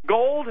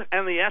 Gold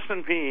and the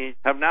S&P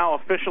have now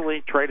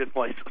officially traded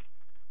places.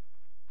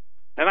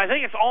 And I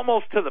think it's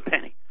almost to the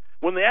penny.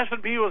 When the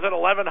S&P was at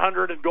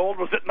 1,100 and gold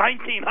was at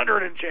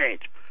 1,900 and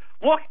change.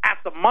 Look at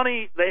the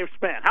money they've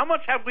spent. How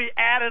much have we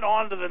added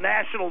on to the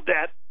national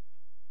debt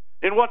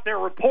in what they're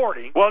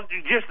reporting? Well,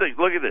 just think,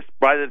 look at this.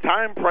 By the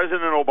time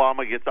President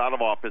Obama gets out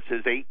of office,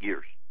 his 8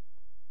 years,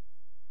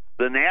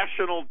 the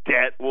national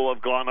debt will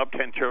have gone up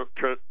 $10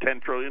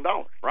 trillion.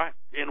 Right.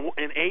 In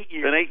 8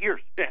 years. In 8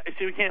 years. Yeah,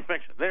 see, we can't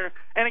fix it.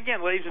 And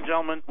again, ladies and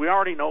gentlemen, we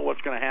already know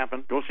what's going to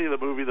happen. Go see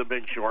the movie The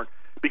Big Short,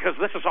 because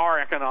this is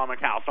our economic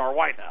house, our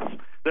White House.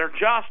 They're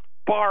just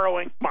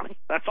borrowing money.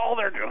 That's all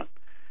they're doing.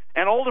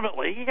 And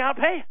ultimately, you got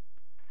to pay it.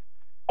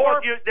 Or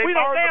they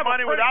borrow the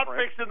money without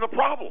fixing the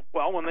problem.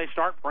 Well, when they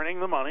start printing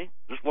the money,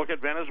 just look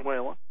at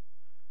Venezuela,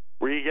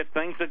 where you get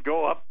things that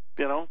go up,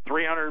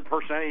 300%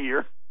 a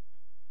year.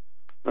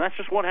 And that's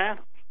just what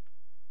happens.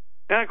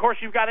 And, of course,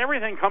 you've got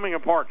everything coming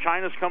apart.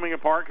 China's coming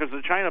apart because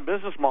the China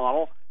business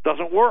model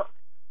doesn't work.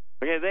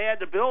 Okay, they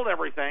had to build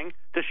everything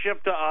to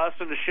ship to us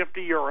and to ship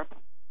to Europe,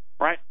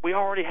 right? We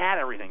already had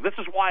everything. This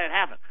is why it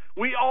happened.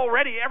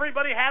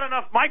 Everybody had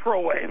enough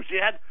microwaves. You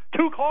had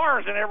 2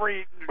 cars in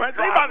every. Right,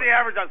 think about the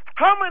average house.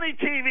 How many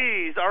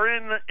TVs are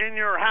in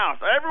your house?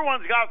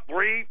 Everyone's got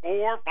 3,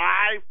 4,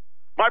 5.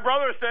 My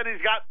brother said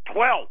he's got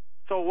 12.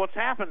 So what's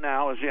happened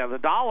now is, the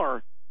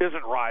dollar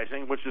isn't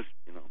rising, which is,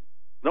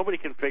 nobody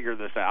can figure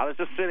this out. It's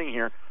just sitting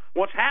here.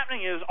 What's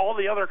happening is all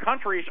the other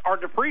countries are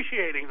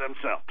depreciating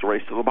themselves. It's a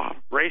race to the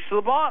bottom. Race to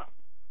the bottom.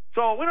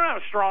 So we don't have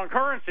a strong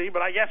currency,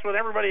 but I guess what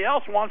everybody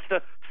else wants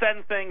to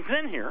send things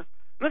in here.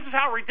 This is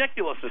how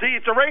ridiculous it is. See,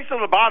 it's a race to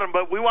the bottom,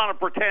 but we want to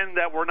pretend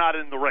that we're not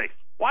in the race.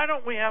 Why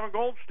don't we have a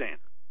gold standard?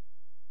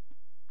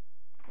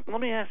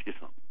 Let me ask you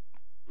something.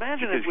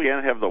 Imagine because if we you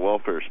can't have the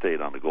welfare state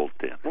on the gold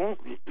stand. Well,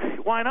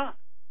 why not?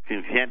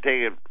 You can't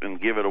take it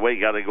and give it away.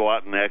 You got to go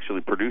out and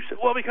actually produce it.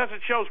 Well, because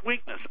it shows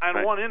weakness on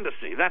Right. one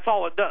indice. That's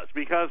all it does.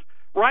 Because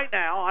right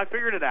now, I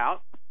figured it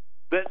out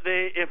that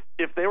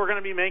if they were going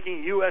to be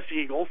making U.S.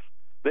 Eagles,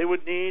 they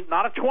would need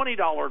not a $20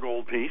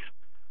 gold piece,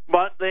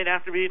 but they'd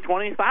have to be a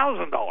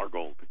 $20,000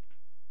 gold piece.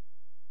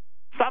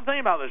 Stop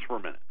thinking about this for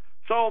a minute.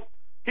 So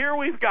here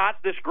we've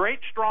got this great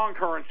strong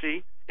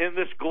currency in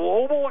this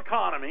global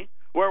economy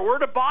where we're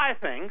to buy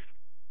things.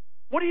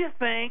 What do you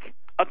think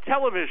a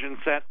television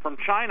set from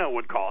China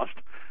would cost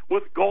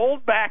with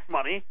gold-backed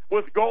money,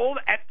 with gold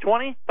at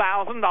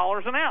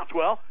 $20,000 an ounce?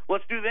 Well,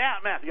 let's do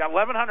that math. You got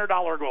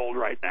 $1,100 gold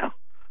right now,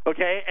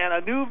 okay? And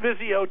a new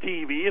Vizio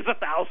TV is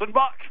 $1,000.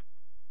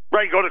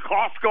 Right, go to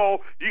Costco.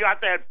 You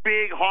got that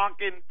big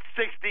honking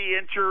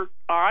 60-incher.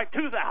 All right,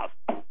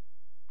 $2,000.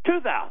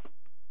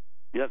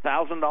 You got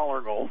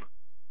 $1,000 gold.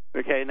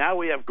 Okay, now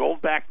we have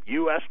gold-backed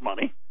U.S.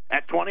 money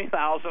at $20,000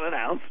 an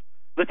ounce.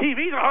 The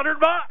TV's $100.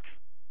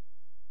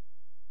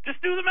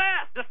 Just do the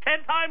math. Just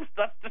 10 times.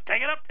 Just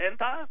take it up 10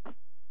 times.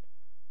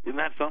 Isn't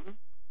that something?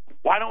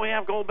 Why don't we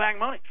have gold-backed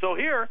money? So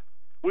here,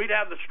 we'd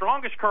have the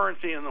strongest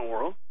currency in the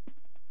world.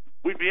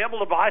 We'd be able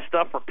to buy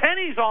stuff for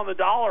pennies on the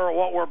dollar of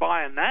what we're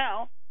buying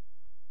now.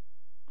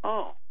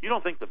 Oh, you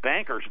don't think the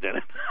bankers did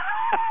it?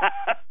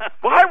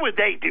 Why would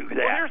they do that?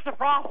 Well, here's the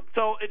problem.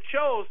 So it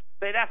shows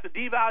they'd have to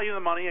devalue the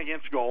money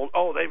against gold.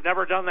 Oh, they've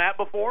never done that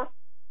before?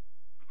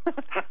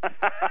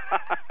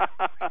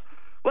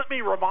 Let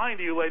me remind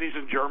you, ladies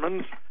and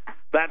Germans,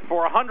 that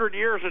for 100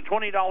 years, a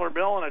 $20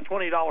 bill and a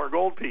 $20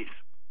 gold piece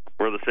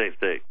were the safe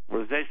thing.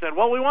 Where they said,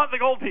 well, we want the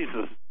gold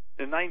pieces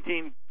in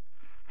 1933.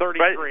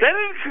 Right.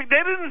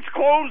 They didn't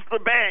close the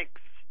banks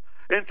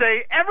and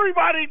say,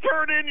 everybody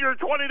turn in your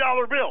 $20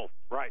 bills.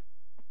 Right.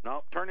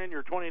 No, turn in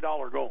your $20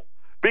 gold.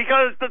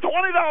 Because the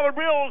 $20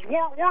 bills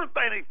weren't worth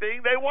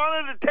anything. They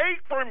wanted to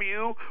take from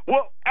you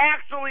what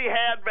actually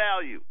had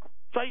value.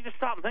 So you just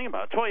stop and think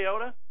about it.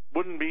 Toyota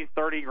wouldn't be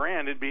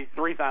 $30,000; it'd be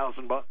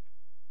 $3,000.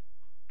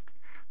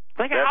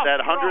 Think of how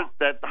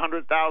that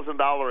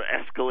 $100,000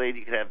 Escalade.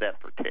 You could have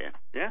that for 10.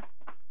 Yeah.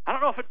 I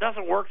don't know if it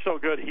doesn't work so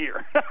good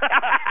here.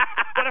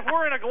 But if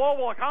we're in a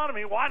global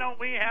economy, why don't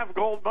we have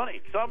gold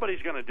money?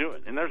 Somebody's going to do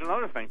it. And there's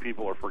another thing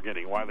people are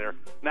forgetting why they're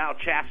now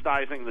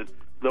chastising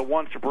the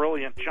once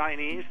brilliant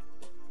Chinese.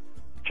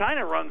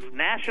 China runs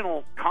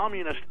national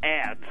communist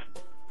ads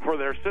for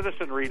their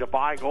citizenry to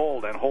buy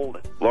gold and hold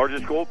it.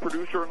 Largest gold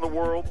producer in the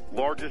world,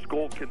 largest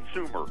gold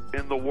consumer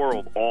in the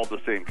world, all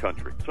the same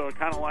country. So it's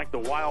kind of like the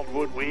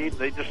wildwood weed.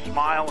 They just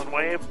smile and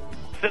wave,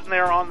 sitting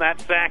there on that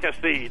sack of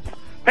seeds.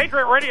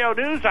 Patriot Radio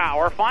News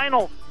Hour,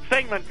 final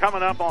segment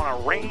coming up on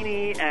a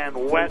rainy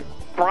and wet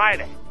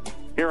Friday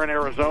here in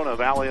Arizona,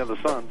 Valley of the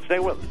Sun. Stay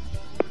with us.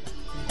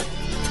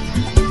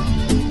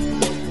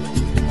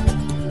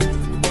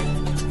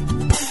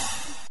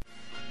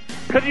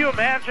 Could you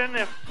imagine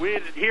if we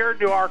had adhered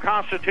to our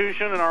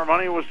Constitution and our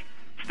money was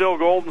still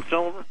gold and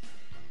silver, and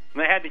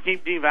they had to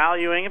keep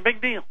devaluing? A big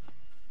deal.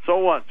 So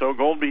what? So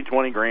gold be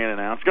 $20,000 an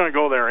ounce. It's going to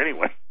go there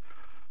anyway.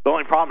 The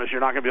only problem is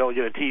you're not going to be able to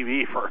get a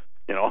TV for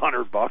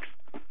 $100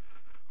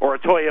 or a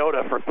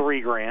Toyota for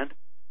 $3,000.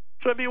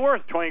 So it'd be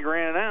worth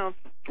 $20,000 an ounce.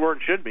 That's where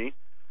it should be.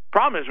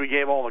 Problem is we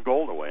gave all the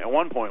gold away. At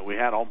one point we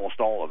had almost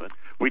all of it.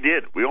 We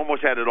did. We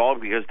almost had it all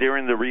because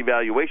during the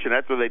revaluation,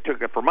 that's where they took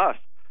it from us.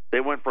 They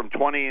went from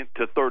 20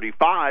 to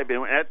 35,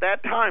 and at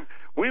that time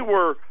we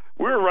were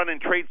running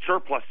trade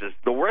surpluses.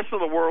 The rest of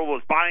the world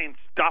was buying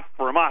stuff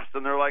from us,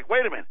 and they're like,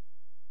 "Wait a minute,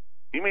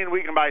 you mean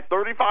we can buy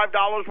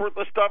 $35 worth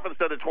of stuff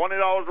instead of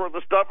 $20 worth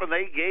of stuff?" And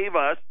they gave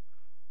us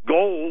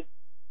gold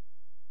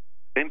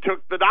and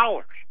took the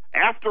dollars.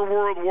 After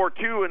World War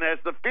II, and as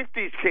the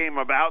 50s came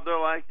about, they're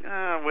like,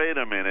 "Wait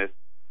a minute,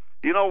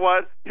 you know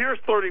what? Here's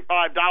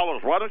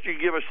 $35. Why don't you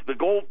give us the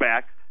gold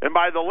back?" And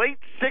by the late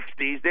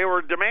 60s, they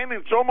were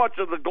demanding so much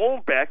of the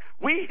gold back,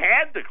 we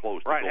had to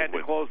close the gold window.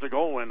 To close the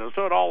gold window,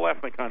 so it all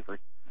left the country.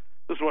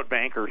 This is what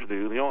bankers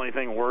do. The only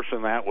thing worse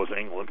than that was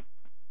England.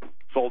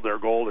 Sold their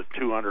gold at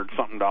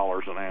 $200-something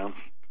an ounce.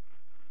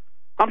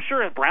 I'm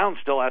sure Brown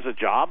still has a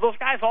job. Those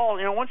guys all,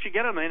 once you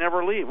get them, they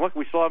never leave. Look,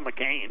 we still have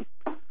McCain.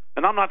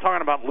 And I'm not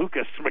talking about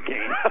Lucas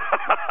McCain.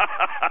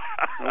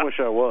 I wish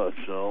I was.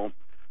 So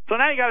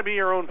now you got to be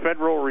your own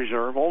Federal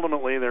Reserve.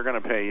 Ultimately, they're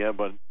going to pay you,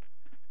 but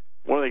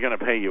what are they going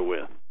to pay you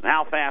with? And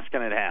how fast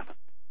can it happen?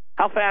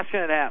 How fast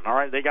can it happen? All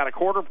right, they got a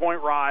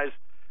quarter-point rise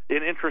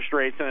in interest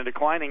rates and a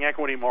declining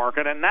equity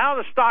market, and now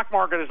the stock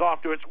market is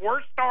off to its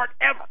worst start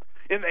ever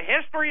in the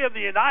history of the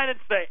United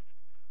States.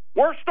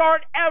 Worst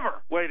start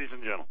ever, ladies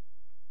and gentlemen.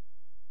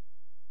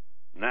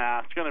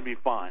 It's going to be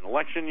fine.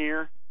 Election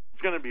year,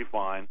 it's going to be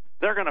fine.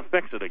 They're going to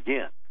fix it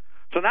again.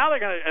 So now they're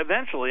going to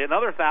eventually,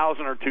 another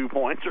 1,000 or 2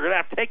 points, they're going to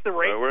have to take the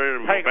rate. We're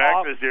going to go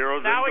back to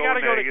zeros. Now we got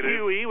to go to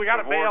QE. We got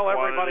to bail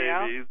everybody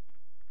out. These.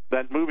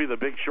 That movie, The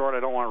Big Short,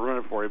 I don't want to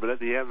ruin it for you, but at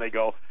the end they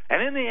go,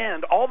 and in the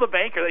end,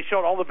 they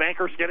showed all the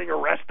bankers getting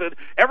arrested.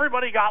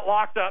 Everybody got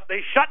locked up.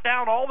 They shut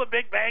down all the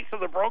big banks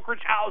and the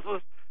brokerage houses.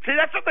 See,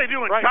 that's what they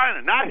do in Right.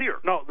 China, not here.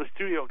 No, the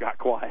studio got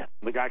quiet.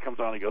 The guy comes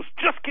on and he goes,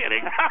 just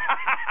kidding.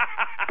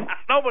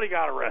 Nobody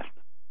got arrested.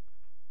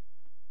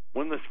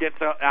 When this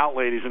gets out,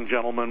 ladies and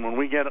gentlemen, when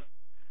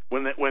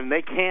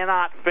they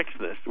cannot fix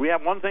this, we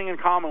have one thing in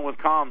common with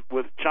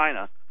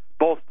China.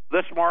 Both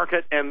this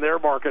market and their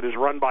market is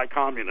run by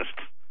communists.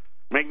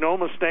 Make no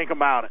mistake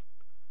about it.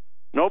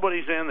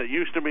 Nobody's in that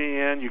used to be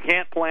in. You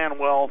can't plan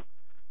wealth.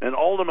 And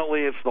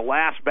ultimately, it's the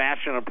last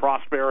bastion of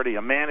prosperity,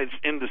 a managed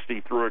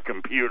industry through a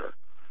computer,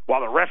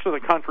 while the rest of the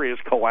country is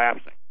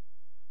collapsing.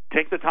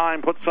 Take the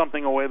time, put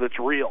something away that's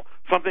real,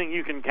 something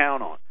you can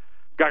count on.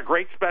 Got a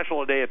great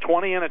special today, a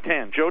 20 and a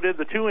 10. Joe did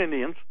the two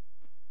Indians.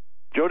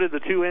 You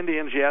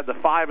had the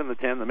 5 and the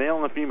 10, the male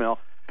and the female.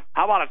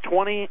 How about a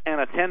 $20 and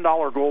a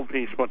 $10 gold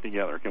piece put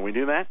together? Can we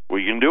do that?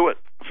 We can do it.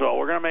 So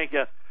we're going to make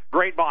a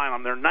great buy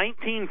on them. They're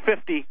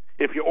 $19.50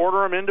 if you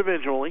order them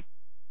individually.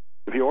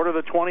 If you order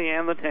the 20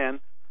 and the 10,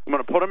 I'm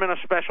going to put them in a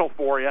special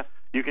for you.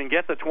 You can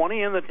get the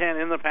 20 and the 10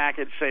 in the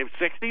package, save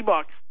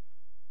 $60,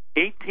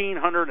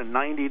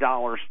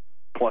 $1,890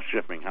 plus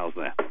shipping. How's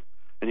that?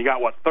 And you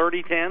got,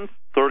 30 10s?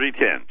 30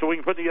 10. So we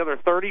can put together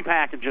 30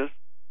 packages,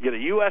 get a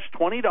U.S.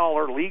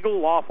 $20 legal,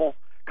 lawful,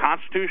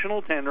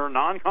 constitutional tender,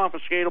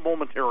 non-confiscatable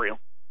material,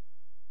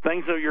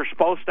 things that you're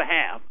supposed to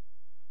have.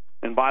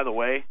 And by the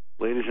way,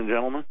 ladies and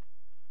gentlemen,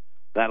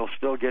 that'll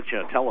still get you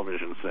a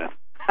television set.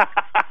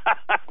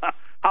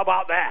 How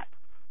about that?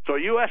 So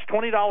a U.S.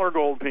 $20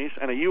 gold piece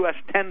and a U.S.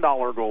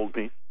 $10 gold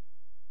piece.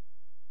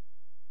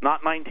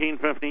 Not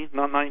 $19.50,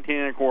 not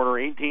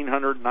 $19.25,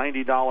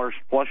 $1,890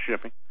 plus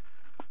shipping.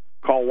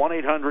 Call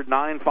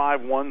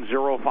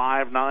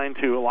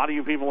 1-800-951-0592. A lot of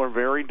you people are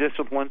very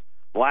disciplined.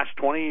 The last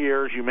 20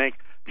 years, you make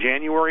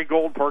January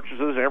gold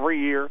purchases every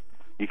year.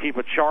 You keep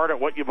a chart at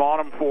what you bought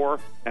them for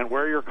and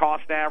where your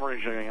cost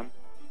averaging them.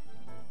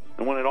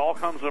 And when it all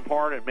comes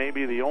apart, it may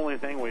be the only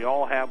thing we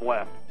all have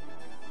left.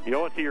 You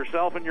owe it to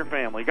yourself and your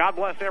family. God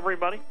bless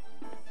everybody.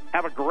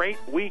 Have a great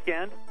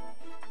weekend.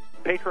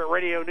 Patriot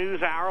Radio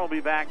News Hour will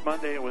be back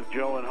Monday with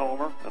Joe and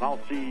Homer, and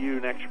I'll see you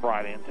next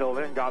Friday. Until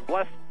then, God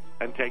bless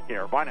and take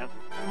care. Bye now.